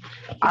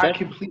I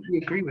completely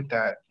agree with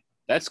that.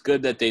 that's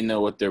good that they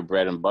know what their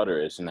bread and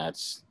butter is, and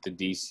that's the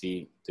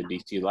DC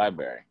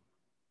library.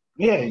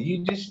 Yeah,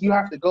 you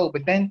have to go,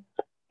 but then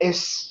I'm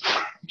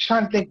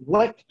trying to think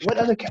what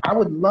other I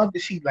would love to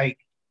see. Like,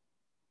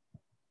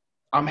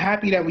 I'm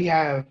happy that we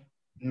have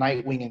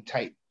Nightwing and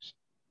Titans,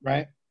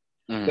 right?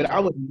 But Mm-hmm. I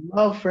would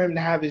love for him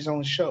to have his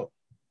own show.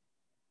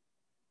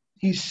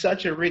 He's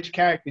such a rich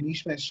character, and he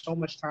spent so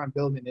much time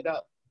building it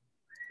up.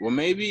 Well,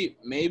 maybe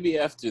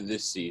after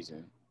this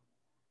season,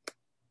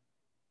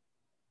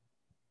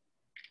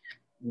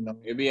 You know,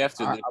 maybe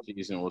after I this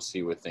season, we'll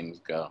see where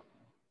things go.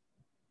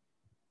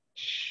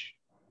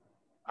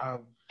 I,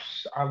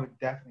 I would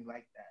definitely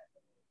like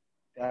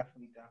that.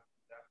 Definitely.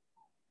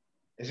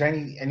 Is there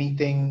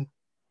anything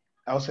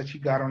else that you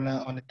got on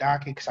the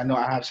docket? Because I know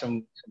I have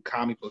some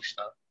comic book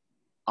stuff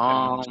that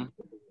I want to. Um.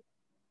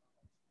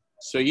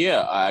 So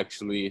yeah,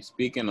 actually,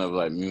 speaking of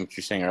like what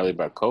you're saying earlier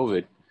about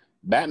COVID,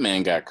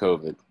 Batman got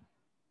COVID.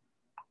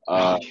 Oh,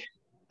 Uh,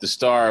 the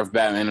star of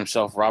Batman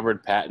himself,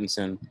 Robert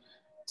Pattinson,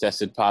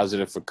 tested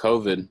positive for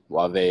COVID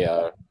while they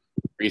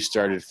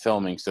restarted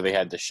filming, so they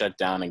had to shut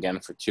down again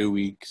for 2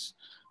 weeks.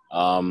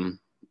 Um,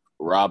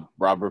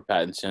 Robert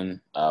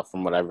Pattinson,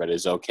 from what I read,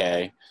 is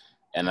okay,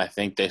 and I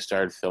think they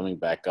started filming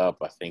back up.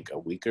 I think a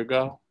week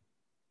ago.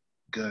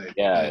 good,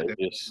 Yeah, good,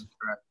 good.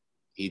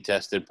 he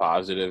tested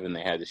positive, and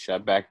they had to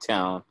shut back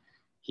down.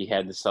 He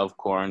had to self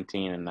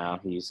quarantine, and now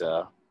he's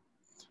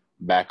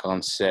back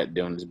on set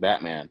doing his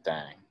Batman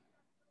thing.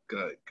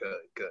 Good.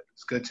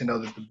 It's good to know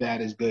that the bat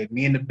is good.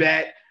 Me and the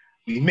bat,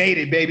 we made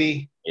it,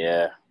 baby.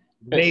 Yeah.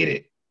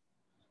 Made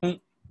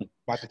it.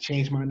 About to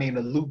change my name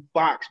to Luke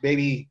Fox,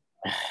 baby.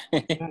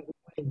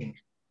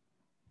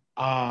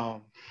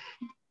 Um,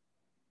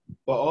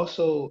 but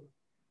also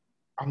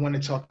I want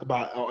to talk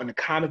about on the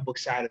comic book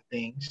side of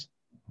things,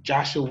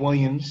 Joshua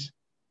Williams,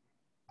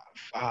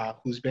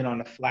 who's been on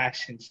the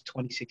Flash since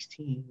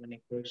 2016 when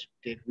they first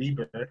did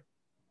Rebirth,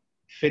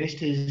 finished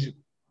his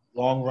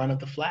long run of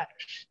the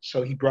Flash.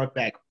 So he brought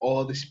back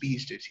all the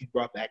speedsters. He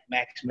brought back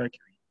Max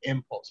Mercury,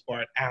 Impulse,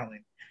 Bart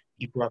Allen.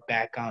 He brought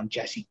back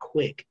Jesse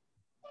Quick,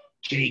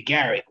 Jay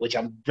Garrick, which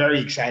I'm very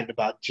excited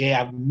about.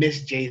 I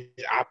miss Jay's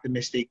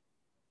optimistic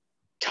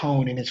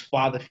tone and his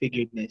father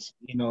figuredness.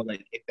 You know,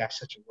 like if that's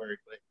such a word,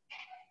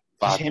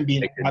 but just him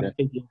being a father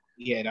figure.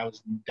 Yeah, that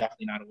was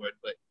definitely not a word,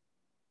 but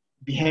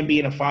him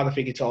being a father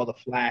figure to all the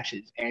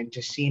Flashes and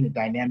just seeing the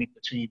dynamic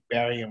between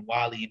Barry and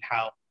Wally and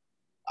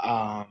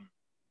how,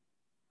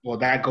 well,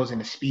 that goes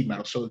into speed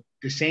metal. So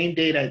the same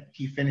day that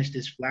he finished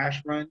his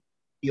Flash run,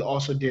 he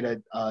also did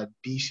a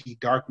DC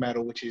Dark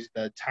Metal, which is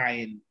the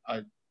tie-in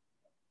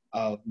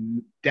of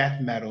Death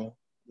Metal,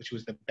 which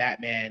was the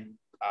Batman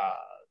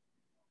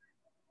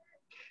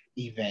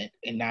event,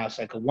 and now it's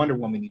like a Wonder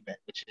Woman event,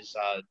 which is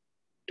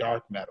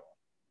Dark Metal.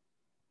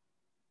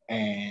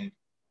 And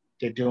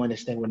they're doing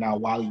this thing where now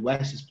Wally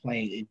West is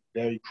playing a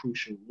very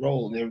crucial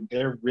role.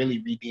 They're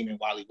really redeeming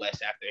Wally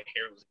West after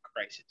Heroes in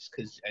Crisis,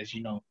 because as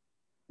you know,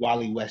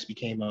 Wally West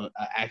became a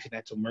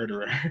accidental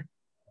murderer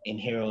in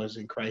Heroes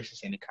in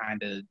Crisis, and it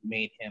kind of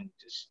made him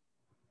just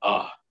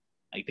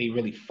like they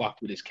really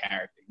fucked with his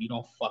character. You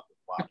don't fuck with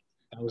Wally.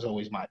 That was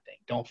always my thing.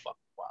 Don't fuck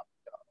with Wally.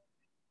 Dog.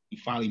 He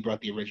finally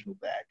brought the original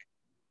back.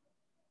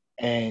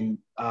 And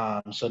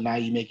so now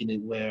you're making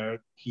it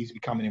where he's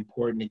becoming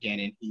important again,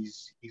 and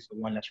he's the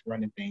one that's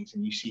running things.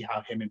 And you see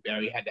how him and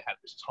Barry had to have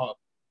this talk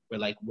where,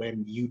 like,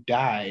 when you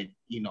died,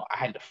 you know, I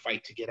had to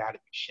fight to get out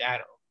of your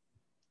shadow.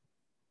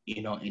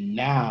 you know, and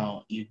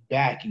now you're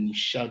back and you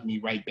shoved me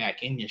right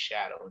back in your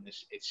shadow, and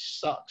it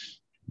sucks.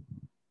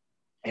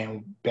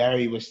 And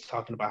Barry was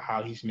talking about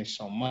how he's missed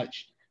so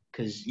much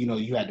because you know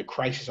you had the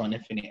Crisis on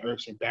Infinite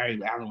Earths, and Barry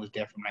Allen was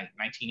there from like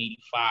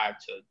 1985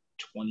 to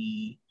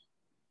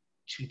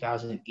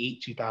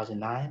 2008,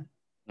 2009,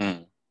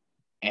 Mm.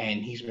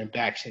 and he's been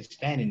back since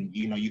then. And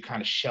you know you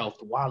kind of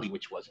shelved Wally,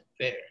 which wasn't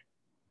fair.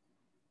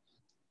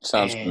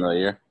 Sounds And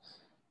familiar.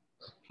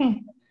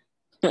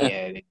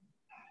 yeah,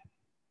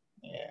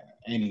 yeah.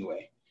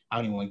 Anyway, I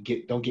don't even want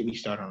to don't get me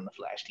started on the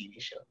Flash TV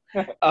show.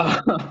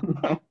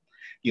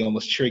 You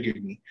almost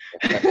triggered me.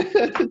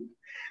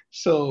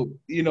 So,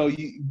 you know,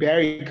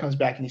 Barry comes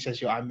back and he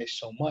says, yo, I miss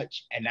so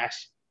much. And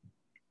that's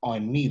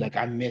on me. Like,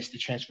 I miss the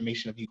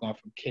transformation of you going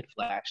from Kid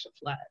Flash to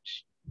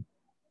Flash.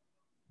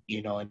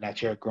 You know, and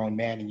that you're a grown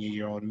man and you're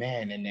your own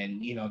man. And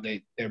then, you know,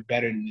 they're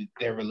better.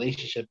 Their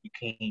relationship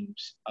became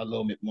a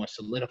little bit more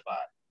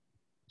solidified.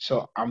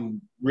 So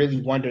I'm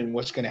really wondering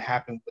what's going to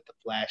happen with the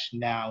Flash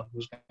now.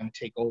 Who's going to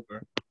take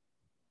over?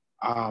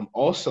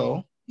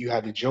 Also, you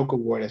have the Joker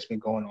War that's been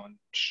going on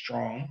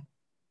strong,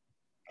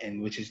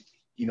 and which is,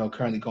 you know,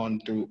 currently going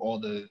through all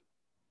the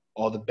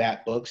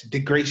Bat books.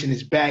 Dick Grayson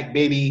is back,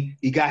 baby.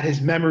 He got his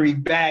memory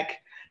back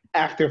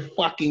after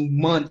fucking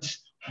months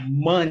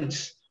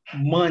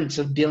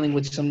of dealing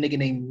with some nigga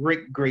named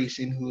Rick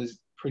Grayson, who is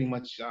pretty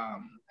much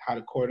how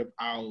the Court of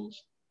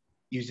Owls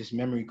used this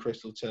memory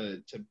crystal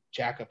to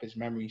jack up his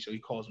memory, so he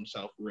calls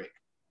himself Rick,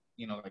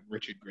 you know, like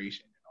Richard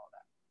Grayson and all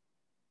that.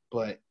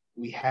 But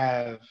we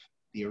have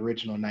the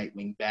original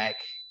Nightwing back.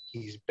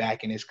 He's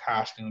back in his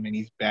costume and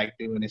he's back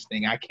doing his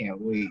thing. I can't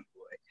wait.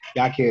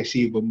 Y'all can't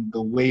see it, but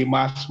the way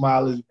my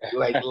smile is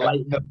like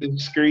lighting up the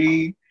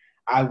screen,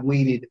 I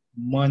waited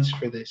months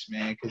for this,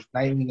 man, because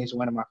Nightwing is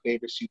one of my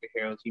favorite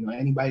superheroes. You know,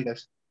 anybody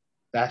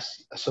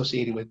that's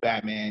associated with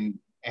Batman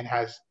and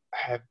has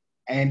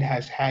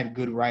had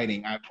good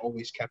writing, I've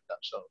always kept up.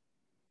 So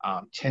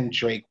Tim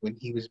Drake, when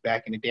he was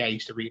back in the day, I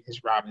used to read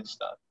his Robin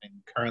stuff, and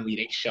currently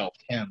they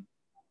shelved him.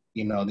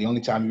 You know, the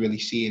only time you really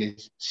see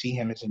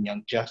him is in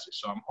Young Justice.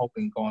 So I'm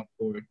hoping going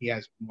forward he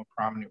has a more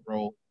prominent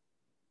role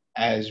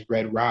as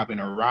Red Robin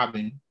or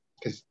Robin,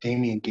 because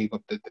Damian gave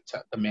up the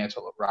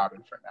mantle of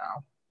Robin for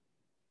now.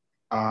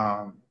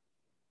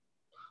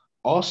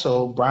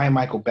 Also, Brian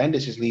Michael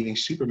Bendis is leaving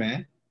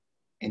Superman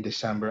in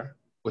December,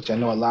 which I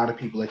know a lot of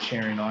people are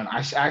cheering on.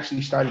 I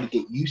actually started to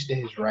get used to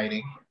his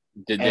writing.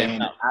 Did they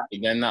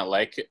not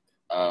like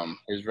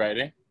his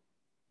writing?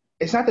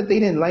 It's not that they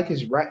didn't like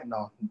his writing.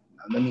 No,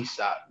 let me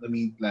stop.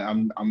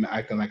 I'm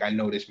acting like I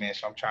know this man,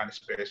 so I'm trying to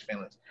spare his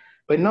feelings.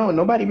 But no,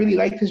 nobody really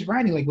liked his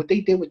writing. Like what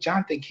they did with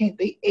Jonathan Kent,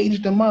 they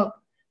aged him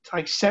up to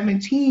like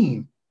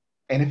 17.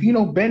 And if you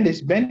know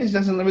Bendis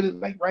doesn't really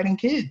like writing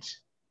kids.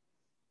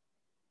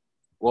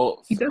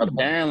 Well,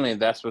 apparently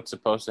that's what's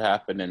supposed to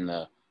happen in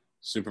the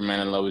Superman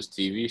and Lois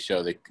TV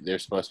show. They're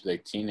supposed to be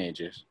like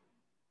teenagers.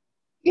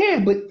 Yeah,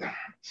 but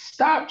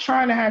stop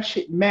trying to have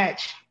shit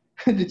match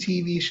the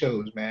TV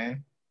shows,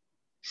 man.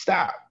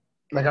 Stop.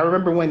 Like I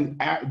remember when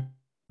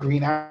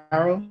Green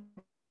Arrow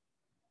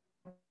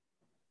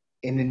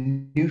in the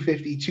New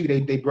 52,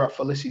 they brought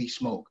Felicity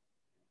Smoke.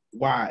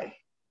 Why?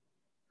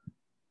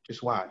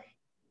 Just why?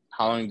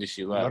 How long did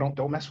she last?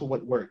 Don't mess with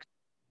what works.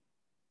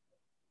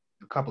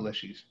 A couple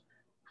issues.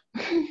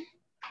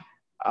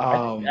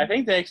 I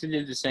think they actually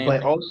did the same but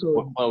thing also,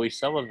 with Chloe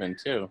Sullivan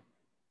too.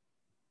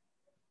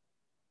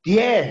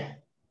 Yeah,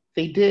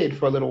 they did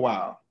for a little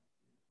while.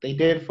 They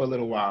did for a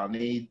little while. And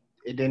it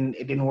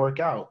didn't work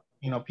out.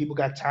 You know, people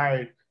got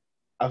tired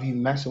of you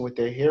messing with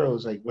their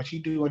heroes. Like what you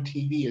do on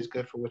TV is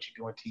good for what you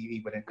do on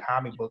TV, but in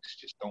comic books,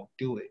 just don't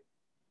do it.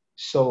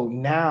 So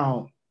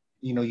now,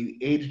 you know, you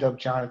aged up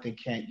Jonathan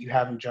Kent. You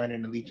have him join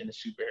in the Legion of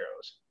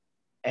Superheroes.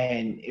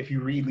 And if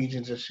you read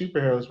Legions of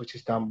Superheroes, which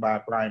is done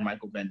by Brian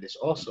Michael Bendis,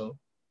 also,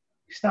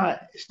 it's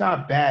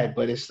not bad,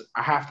 but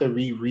I have to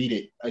reread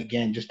it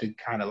again just to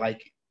kind of like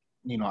it.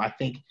 You know, I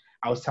think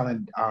I was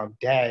telling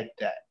Dad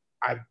that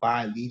I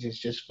buy Legions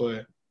just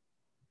for,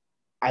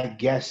 I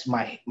guess,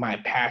 my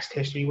past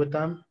history with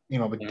them. You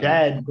know, but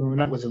Dad growing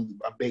up was a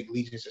big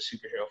Legions of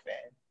Superhero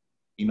fan.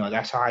 You know,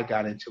 that's how I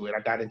got into it. I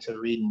got into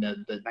reading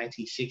the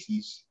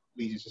 1960s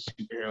Legions of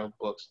Superhero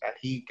books that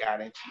he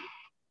got into.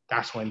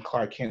 That's when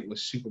Clark Kent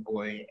was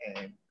Superboy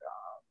and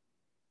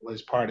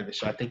was part of it.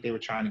 So I think they were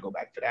trying to go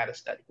back to that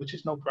aesthetic, which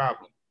is no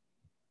problem.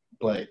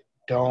 But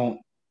don't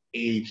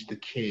age the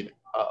kid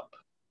up.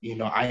 You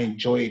know, I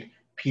enjoyed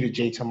Peter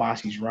J.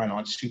 Tomasi's run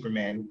on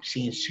Superman,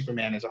 seeing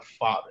Superman as a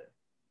father.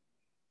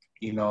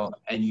 You know,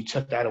 and you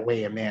took that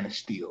away in Man of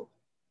Steel.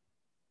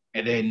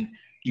 And then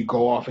you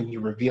go off and you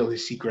reveal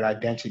his secret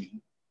identity,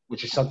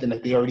 which is something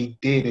that they already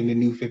did in the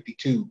New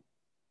 52.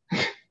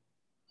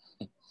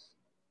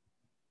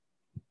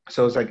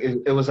 So it's like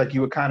it was like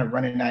you were kind of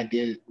running out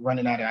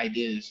of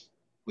ideas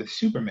with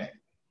Superman.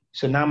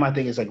 So now my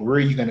thing is like, where are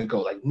you gonna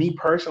go? Like me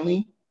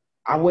personally,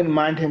 I wouldn't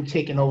mind him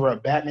taking over a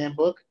Batman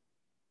book,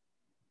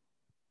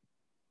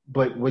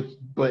 but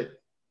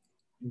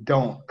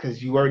don't,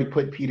 because you already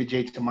put Peter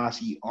J.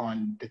 Tomasi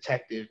on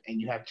Detective and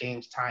you have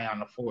James Ty on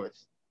the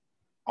fourth.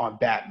 on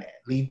Batman.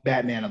 Leave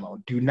Batman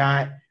alone. Do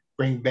not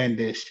bring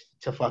Bendis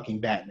to fucking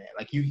Batman.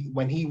 Like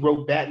when he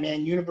wrote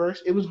Batman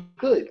Universe, it was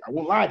good. I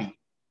won't lie to you.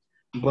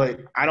 But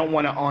I don't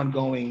want an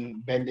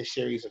ongoing Bendis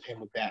series of him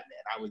with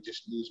Batman. I would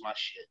just lose my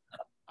shit.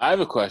 I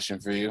have a question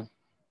for you.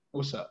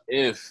 What's up?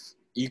 If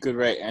you could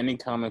write any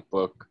comic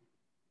book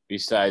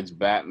besides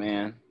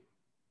Batman,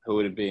 who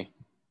would it be?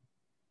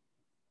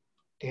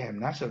 Damn,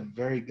 that's a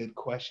very good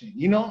question.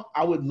 You know,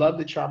 I would love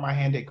to try my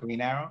hand at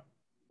Green Arrow.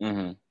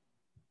 Mm-hmm.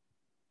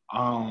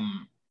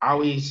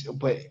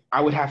 But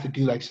I would have to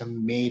do like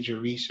some major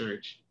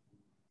research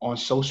on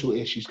social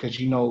issues because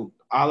you know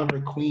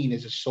Oliver Queen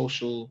is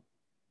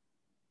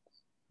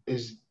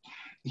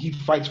he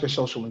fights for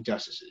social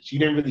injustices. You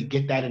didn't really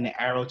get that in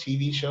the Arrow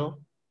TV show.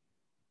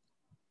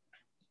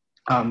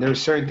 There were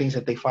certain things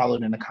that they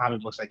followed in the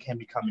comic books, like him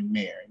becoming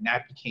mayor, and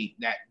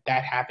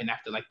that happened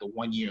after like the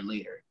 1 year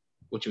later,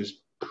 which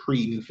was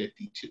pre-New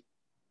 52,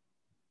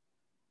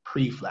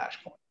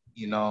 pre-Flashpoint.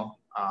 You know,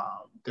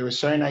 there were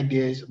certain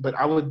ideas,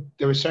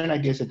 there were certain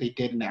ideas that they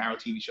did in the Arrow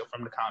TV show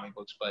from the comic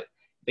books, but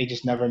they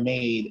just never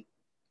made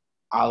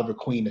Oliver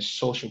Queen the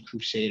social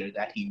crusader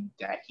that he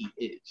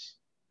is.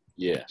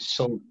 Yeah.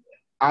 So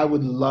I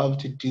would love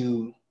to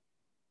do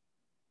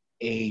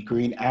a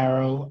Green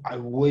Arrow. I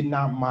would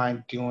not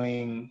mind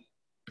doing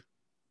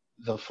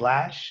The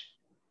Flash.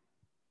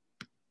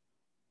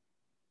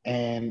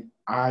 And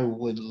I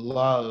would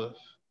love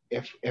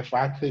if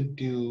I could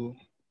do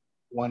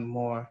one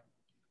more.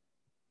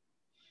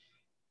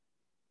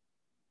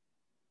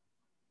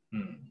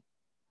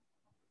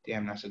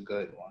 Damn, that's a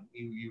good one.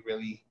 You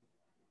really.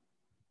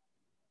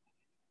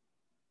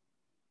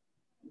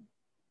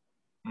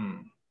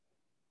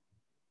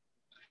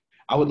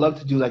 I would love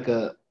to do like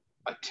a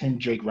Tim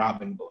Drake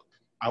Robin book.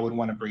 I would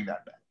want to bring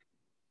that back.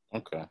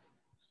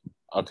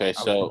 Okay.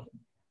 So,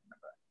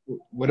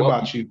 what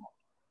about you?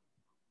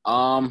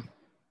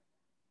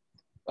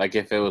 Like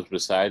if it was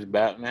besides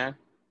Batman?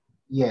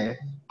 Yeah.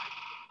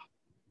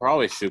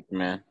 Probably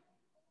Superman.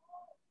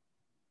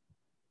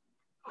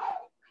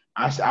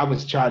 I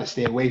was trying to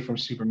stay away from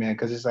Superman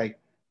because it's like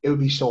it would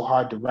be so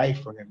hard to write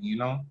for him, you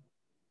know?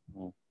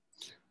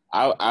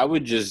 I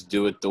would just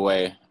do it the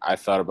way I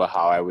thought about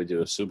how I would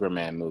do a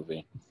Superman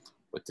movie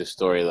with the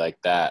story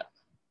like that,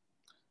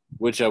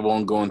 which I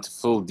won't go into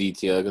full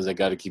detail because I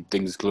got to keep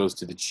things close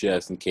to the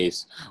chest in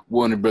case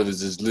Warner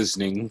Brothers is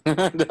listening.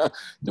 Don't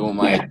want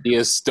my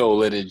ideas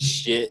stolen and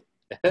shit.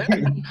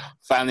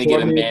 Finally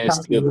get a Man of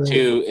Steel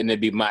 2 and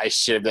it'd be my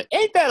shit. Like,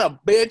 ain't that a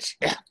bitch?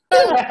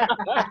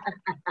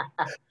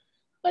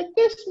 Like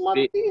these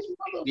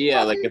motherfuckers.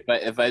 Yeah, like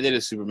if I did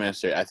a Superman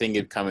story, I think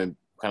it'd kind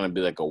of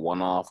be like a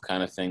one-off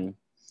kind of thing,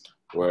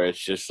 where it's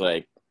just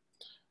like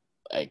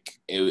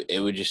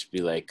it would just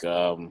be like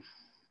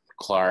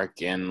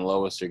Clark and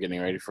Lois are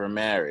getting ready for a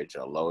marriage,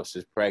 or Lois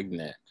is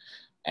pregnant,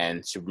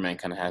 and Superman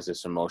kind of has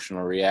this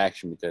emotional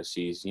reaction because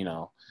he's, you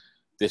know,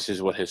 this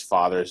is what his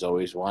father has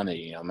always wanted.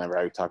 You know, remember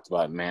how we talked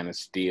about Man of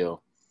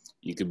Steel?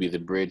 You could be the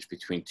bridge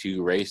between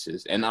two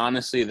races. And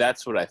honestly,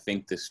 that's what I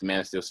think this Man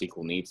of Steel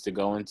sequel needs to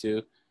go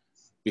into.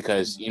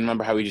 Because you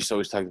remember how we just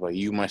always talked about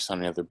you, my son,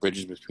 have the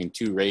bridges between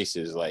two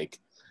races. Like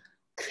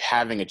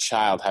having a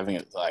child, having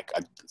a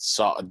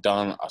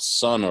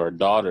son or a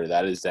daughter,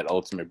 that is that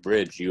ultimate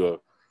bridge. You are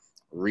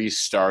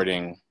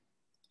restarting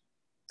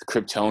the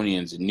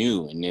Kryptonians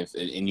anew,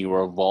 and you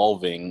are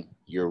evolving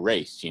your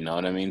race. You know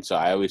what I mean? So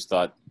I always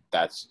thought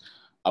that's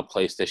a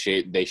place that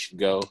they should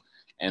go.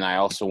 And I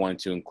also wanted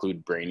to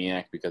include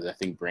Brainiac because I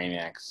think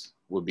Brainiac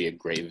would be a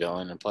great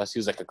villain. And plus, he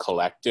was like a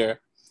collector.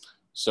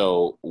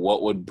 So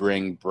what would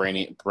bring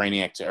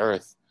Brainiac to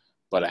Earth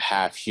but a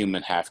half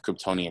human, half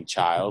Kryptonian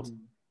child?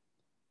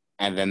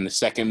 And then the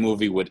second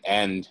movie would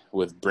end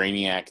with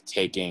Brainiac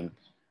taking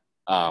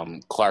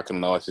Clark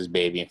and Lois's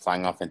baby and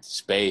flying off into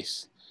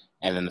space.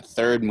 And then the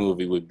third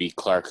movie would be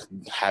Clark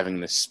having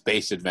this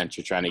space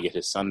adventure trying to get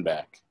his son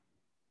back.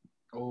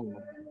 Oh,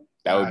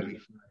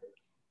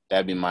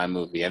 that'd be my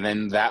movie. And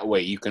then that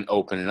way you can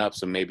open it up.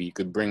 So maybe you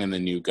could bring in the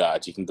new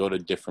gods. You can go to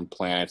different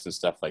planets and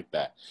stuff like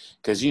that.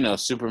 Because, you know,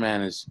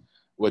 Superman is,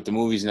 what the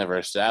movies never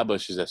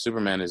established is that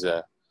Superman is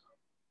a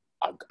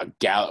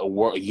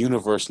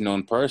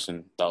universe-known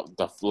person.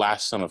 The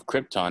last son of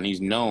Krypton, he's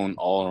known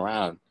all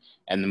around.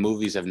 And the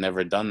movies have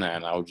never done that.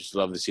 And I would just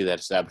love to see that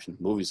established in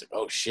movies. Like,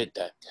 oh, shit,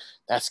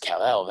 that's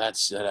Kal-El.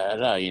 That's, you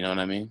know what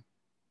I mean?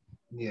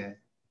 Yeah.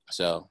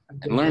 So,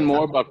 and learn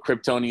more about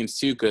Kryptonians,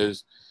 too,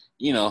 because,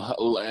 you know,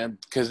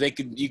 because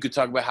you could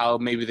talk about how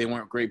maybe they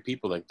weren't great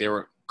people. Like, they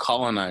were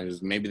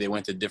colonizers. Maybe they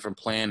went to different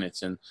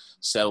planets and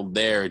settled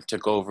there and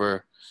took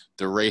over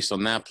the race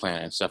on that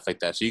planet and stuff like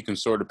that. So you can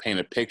sort of paint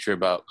a picture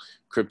about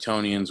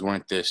Kryptonians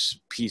weren't this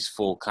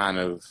peaceful kind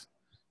of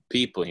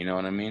people, you know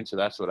what I mean? So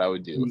that's what I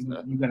would do.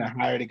 You're gonna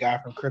hire the guy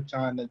from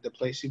Krypton to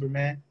play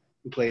Superman,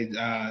 who played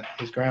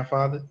his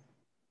grandfather.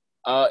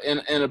 In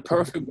a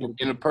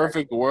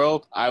perfect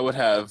world, I would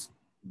have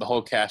the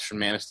whole cast from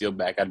Man of Steel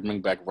back. I'd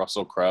bring back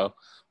Russell Crowe,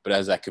 but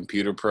as that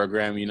computer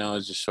program, you know,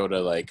 is just sort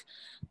of like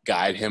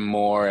guide him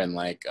more and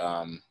like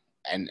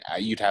and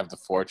you'd have the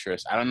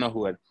Fortress. I don't know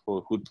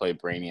who'd play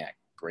Brainiac.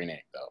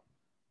 Brainiac though.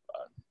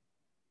 But,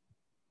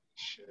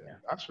 Shit,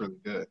 that's really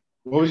good.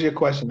 What was your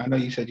question? I know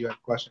you said you had a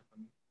question for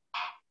me.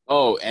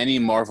 Oh, any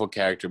Marvel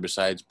character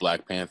besides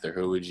Black Panther,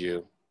 who would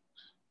you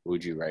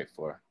write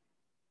for?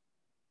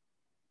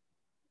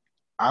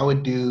 I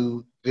would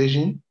do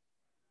Vision.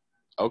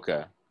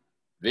 Okay.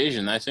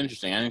 Vision, that's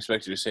interesting. I didn't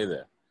expect you to say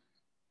that.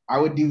 I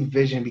would do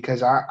Vision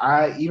because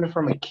I even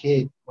from a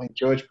kid when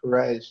George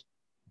Perez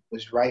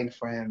was writing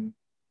for him,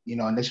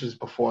 and this was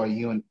before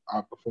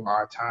before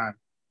our time.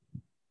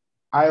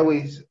 I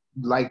always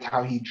liked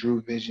how he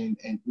drew Vision,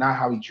 and not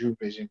how he drew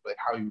Vision, but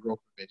how he wrote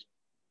for Vision.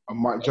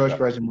 George Okay.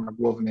 Perez and Mark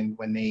Wolfman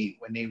when they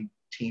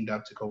teamed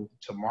up to go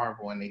to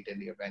Marvel and they did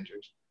the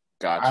Avengers.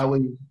 I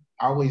Gotcha.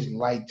 always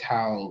liked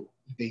how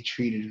they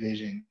treated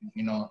Vision.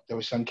 There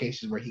were some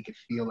cases where he could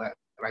feel like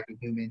a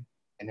human,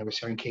 and there were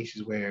certain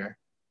cases where,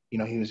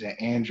 he was an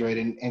android.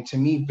 And to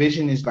me,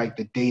 Vision is like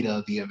the Data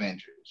of the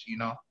Avengers.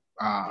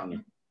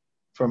 Mhm.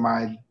 For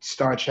my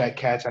Star Trek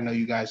cats, I know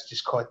you guys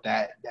just caught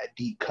that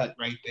deep cut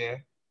right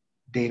there.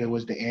 Data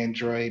was the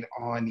android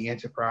on the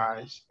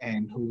Enterprise,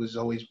 and who was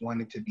always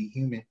wanting to be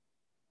human.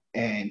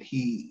 And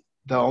the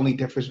only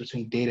difference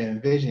between Data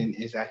and Vision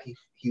is that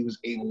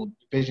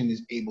Vision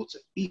is able to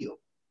feel.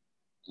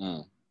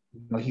 Mm.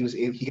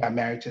 He got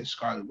married to the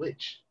Scarlet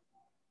Witch.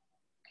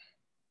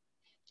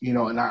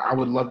 And I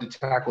would love to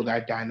tackle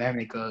that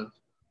dynamic of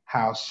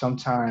how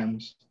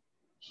sometimes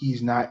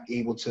he's not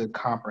able to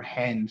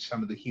comprehend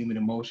some of the human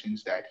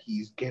emotions that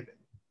he's given.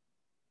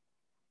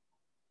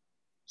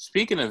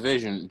 Speaking of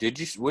Vision,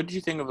 what did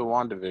you think of the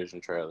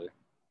WandaVision trailer?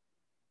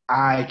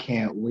 I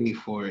can't wait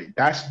for it.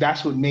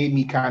 That's what made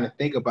me kind of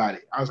think about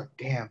it. I was like,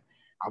 damn,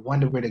 I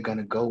wonder where they're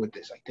gonna go with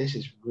this. Like, this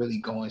is really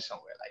going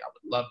somewhere. Like, I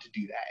would love to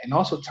do that. And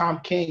also, Tom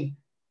King,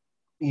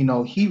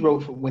 he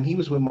wrote when he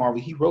was with Marvel.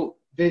 He wrote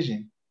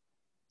Vision.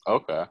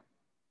 Okay.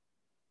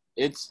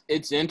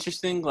 It's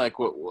interesting. Like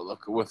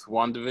with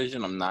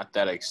WandaVision, I'm not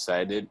that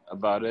excited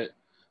about it,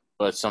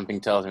 but something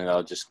tells me that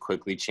I'll just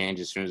quickly change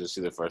as soon as I see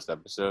the first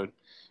episode.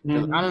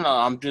 Because I Mm-hmm. don't know,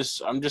 I'm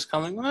just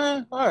kind of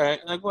like, all right,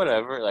 like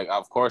whatever. Like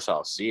of course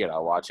I'll see it,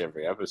 I'll watch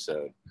every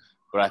episode,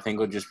 but I think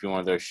it'll just be one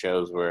of those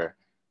shows where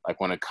like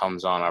when it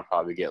comes on, I'll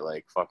probably get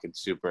like fucking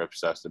super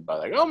obsessed about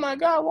like, oh my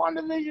god,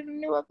 WandaVision, a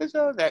new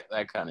episode, that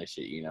kind of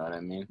shit. You know what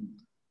I mean?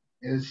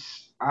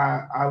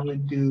 I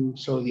would do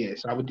so.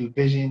 Yes, I would do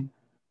Vision.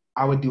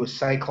 I would do a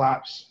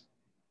Cyclops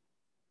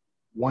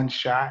one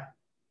shot.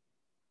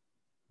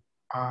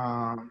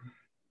 Um,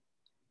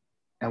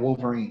 and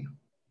Wolverine.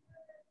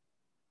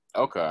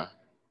 Okay,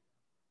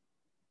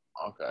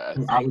 okay. I I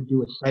think would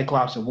do a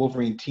Cyclops and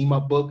Wolverine team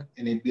up book,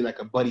 and it'd be like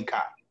a buddy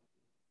cop.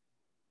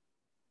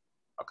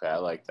 okay, I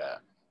like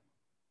that.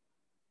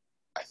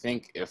 I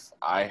think if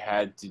I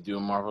had to do a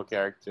Marvel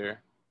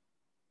character,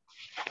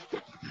 I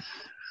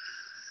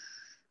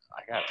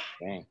gotta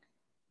think.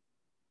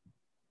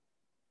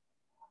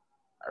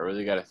 I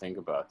really gotta think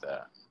about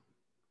that.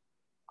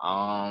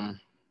 Um,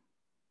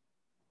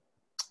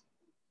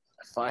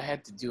 if I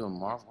had to do a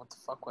Marvel, what the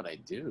fuck would I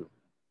do?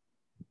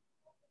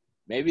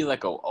 Maybe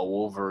like a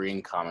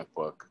Wolverine comic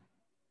book.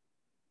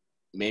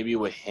 Maybe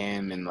with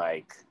him in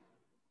like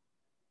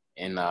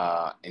in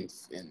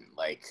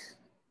like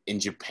in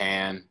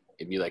Japan.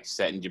 It'd be like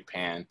set in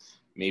Japan.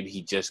 Maybe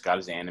he just got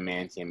his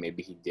adamantium,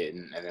 maybe he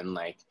didn't, and then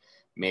like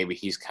maybe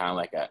he's kind of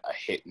like a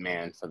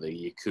hitman for the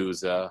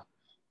Yakuza.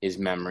 His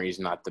memory's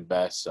not the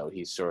best, so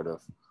he's sort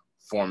of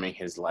forming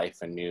his life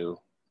anew,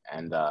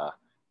 and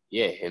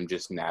yeah, him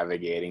just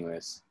navigating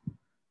this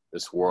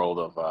world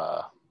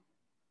of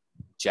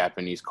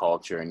Japanese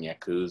culture and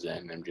Yakuza,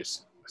 and them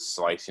just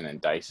slicing and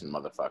dicing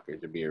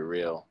motherfuckers to be a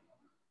real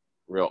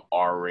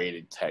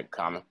R-rated type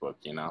comic book,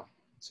 you know.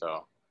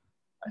 So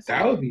I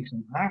That think, would be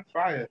some hot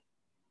fire.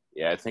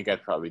 yeah, I think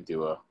I'd probably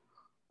do a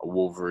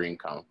Wolverine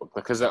comic book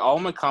because all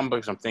my comic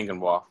books I'm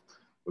thinking of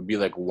would be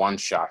like one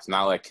shots,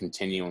 not like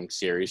continuing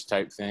series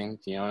type thing.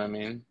 You know what I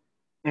mean?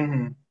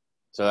 Mm-hmm.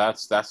 So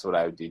that's what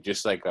I would do,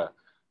 just like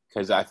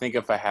because I think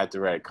if I had to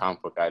write a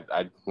comic book,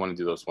 I'd want to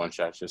do those one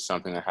shots, just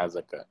something that has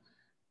like a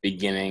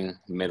beginning,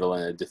 middle,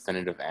 and a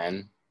definitive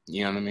end.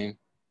 You know what I mean?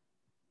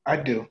 I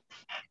do.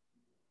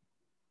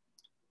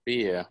 But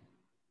yeah.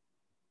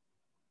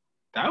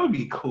 That would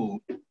be cool.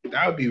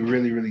 That would be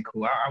really, really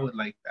cool. I would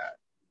like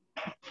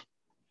that.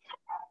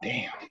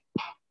 Damn.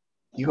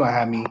 You gonna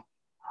have me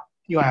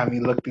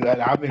look through that.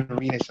 I've been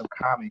reading some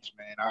comics,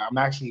 man. I'm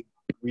actually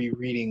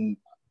rereading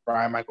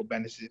Brian Michael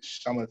Bendis'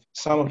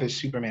 some of his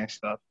Superman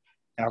stuff.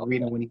 And I'm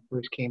reading Okay. when he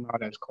first came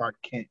out as Clark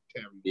Kent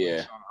to everyone.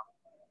 Yeah. So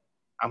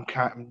I'm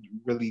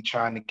really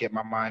trying to get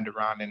my mind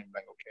around it and be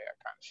like, okay, I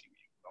kind of see where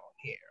you're going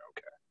here.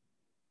 Okay.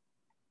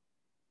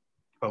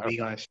 But we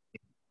gonna see.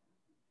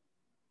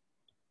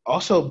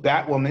 Also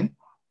Batwoman,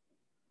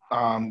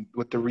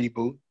 with the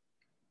reboot.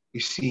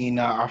 We've seen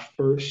our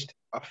first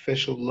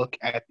official look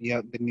at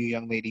the new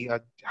young lady.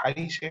 How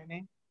do you say her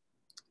name?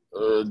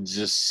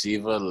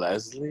 Jasiva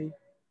Leslie.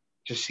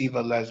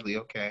 Jasiva Leslie.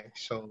 Okay,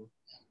 so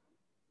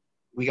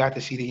we got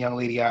to see the young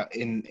lady out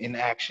in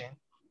action.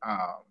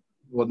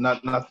 well,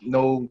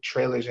 no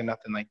trailers or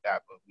nothing like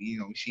that, but we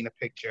seen a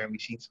picture and we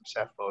seen some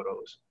set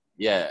photos.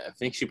 Yeah, I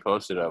think she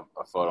posted a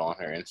photo on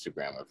her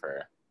Instagram of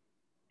her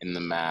in the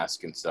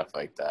mask and stuff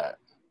like that.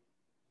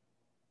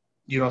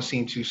 You don't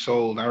seem too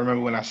sold. I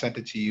remember when I sent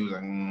it to you,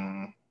 like,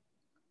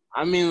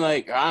 I mean,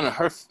 like, I don't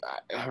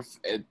know,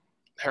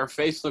 her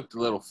face looked a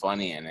little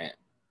funny in it,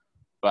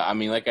 but I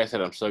mean, like I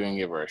said, I'm still gonna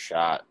give her a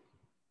shot.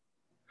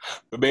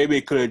 But maybe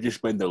it could have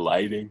just been the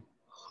lighting.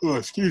 Oh,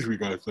 excuse me,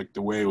 guys, like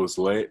the way it was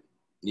lit.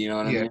 You know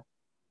what I yeah. mean?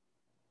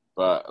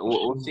 But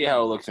we'll see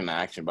how it looks in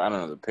action. But I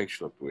don't know, the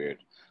picture looked weird.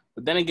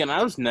 But then again,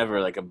 I was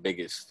never like a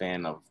biggest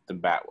fan of the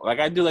Bat. Like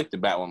I do like the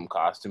Batwoman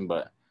costume,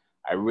 but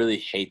I really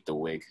hate the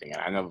wig thing.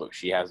 And I know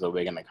she has the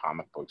wig in the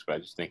comic books, but I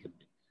just think it'd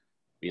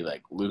be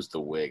like lose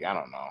the wig. I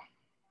don't know.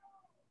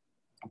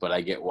 But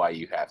I get why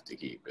you have to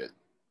keep it.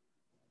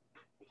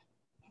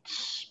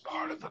 It's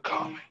part of the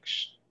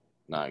comics.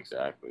 Not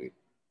exactly.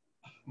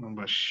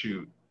 But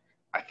shoot,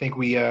 I think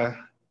we're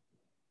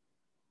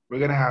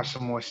gonna have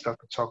some more stuff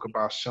to talk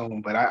about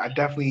soon. But I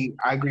definitely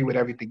agree with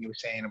everything you were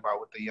saying about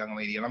with the young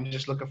lady, and I'm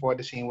just looking forward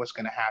to seeing what's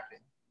gonna happen.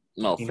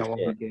 No, for sure.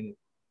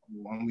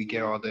 When we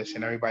get all this,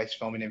 and everybody's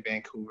filming in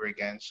Vancouver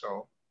again,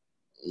 so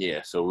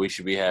yeah. So we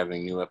should be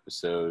having new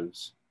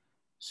episodes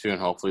soon.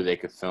 Hopefully, they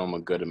could film a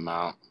good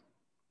amount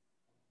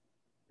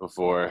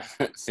before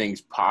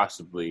things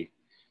possibly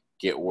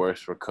get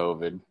worse for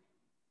COVID.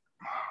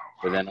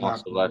 But then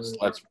also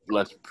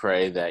let's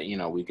pray that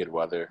we could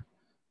weather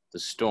the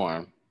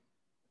storm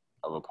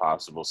of a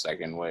possible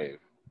second wave.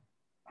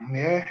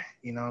 Yeah,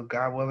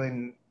 God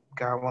willing,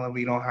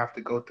 we don't have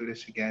to go through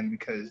this again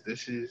because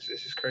this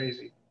is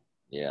crazy.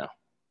 Yeah.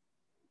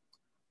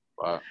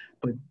 But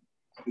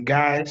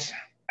guys,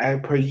 as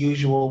per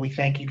usual, we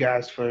thank you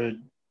guys for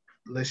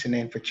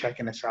listening, for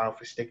checking us out,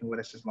 for sticking with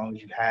us as long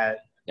as you have.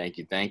 Thank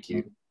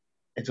you.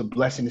 It's a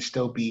blessing to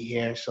still be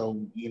here.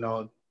 So,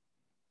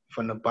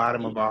 from the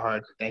bottom of our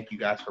hearts, thank you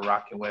guys for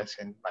rocking with us.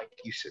 And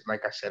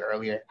like I said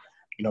earlier,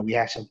 we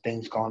had some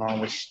things going on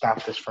which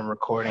stopped us from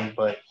recording,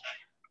 but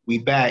we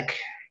back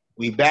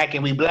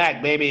and we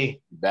black,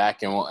 baby.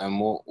 Back and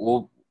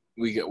we'll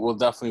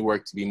definitely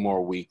work to be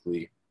more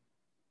weekly.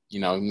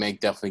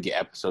 Definitely get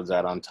episodes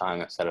out on time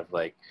instead of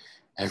like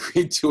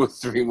every 2 or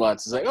 3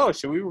 months. It's like, oh,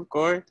 should we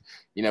record?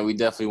 We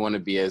definitely want to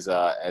be as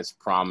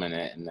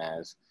prominent and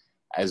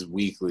as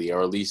weekly,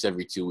 or at least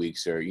every 2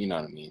 weeks, or you know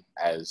what I mean,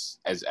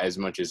 as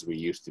much as we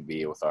used to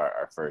be with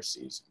our first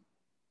season.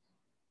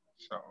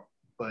 So,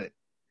 but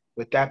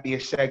with that being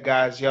said,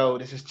 guys,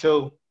 this is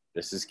Two.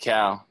 This is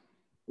Cal.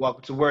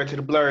 Welcome to Word to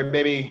the Blurred,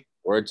 baby.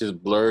 Word to the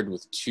Blurred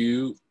with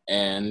Two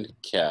and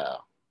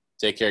Cal.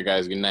 Take care,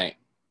 guys. Good night.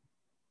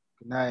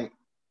 Good night.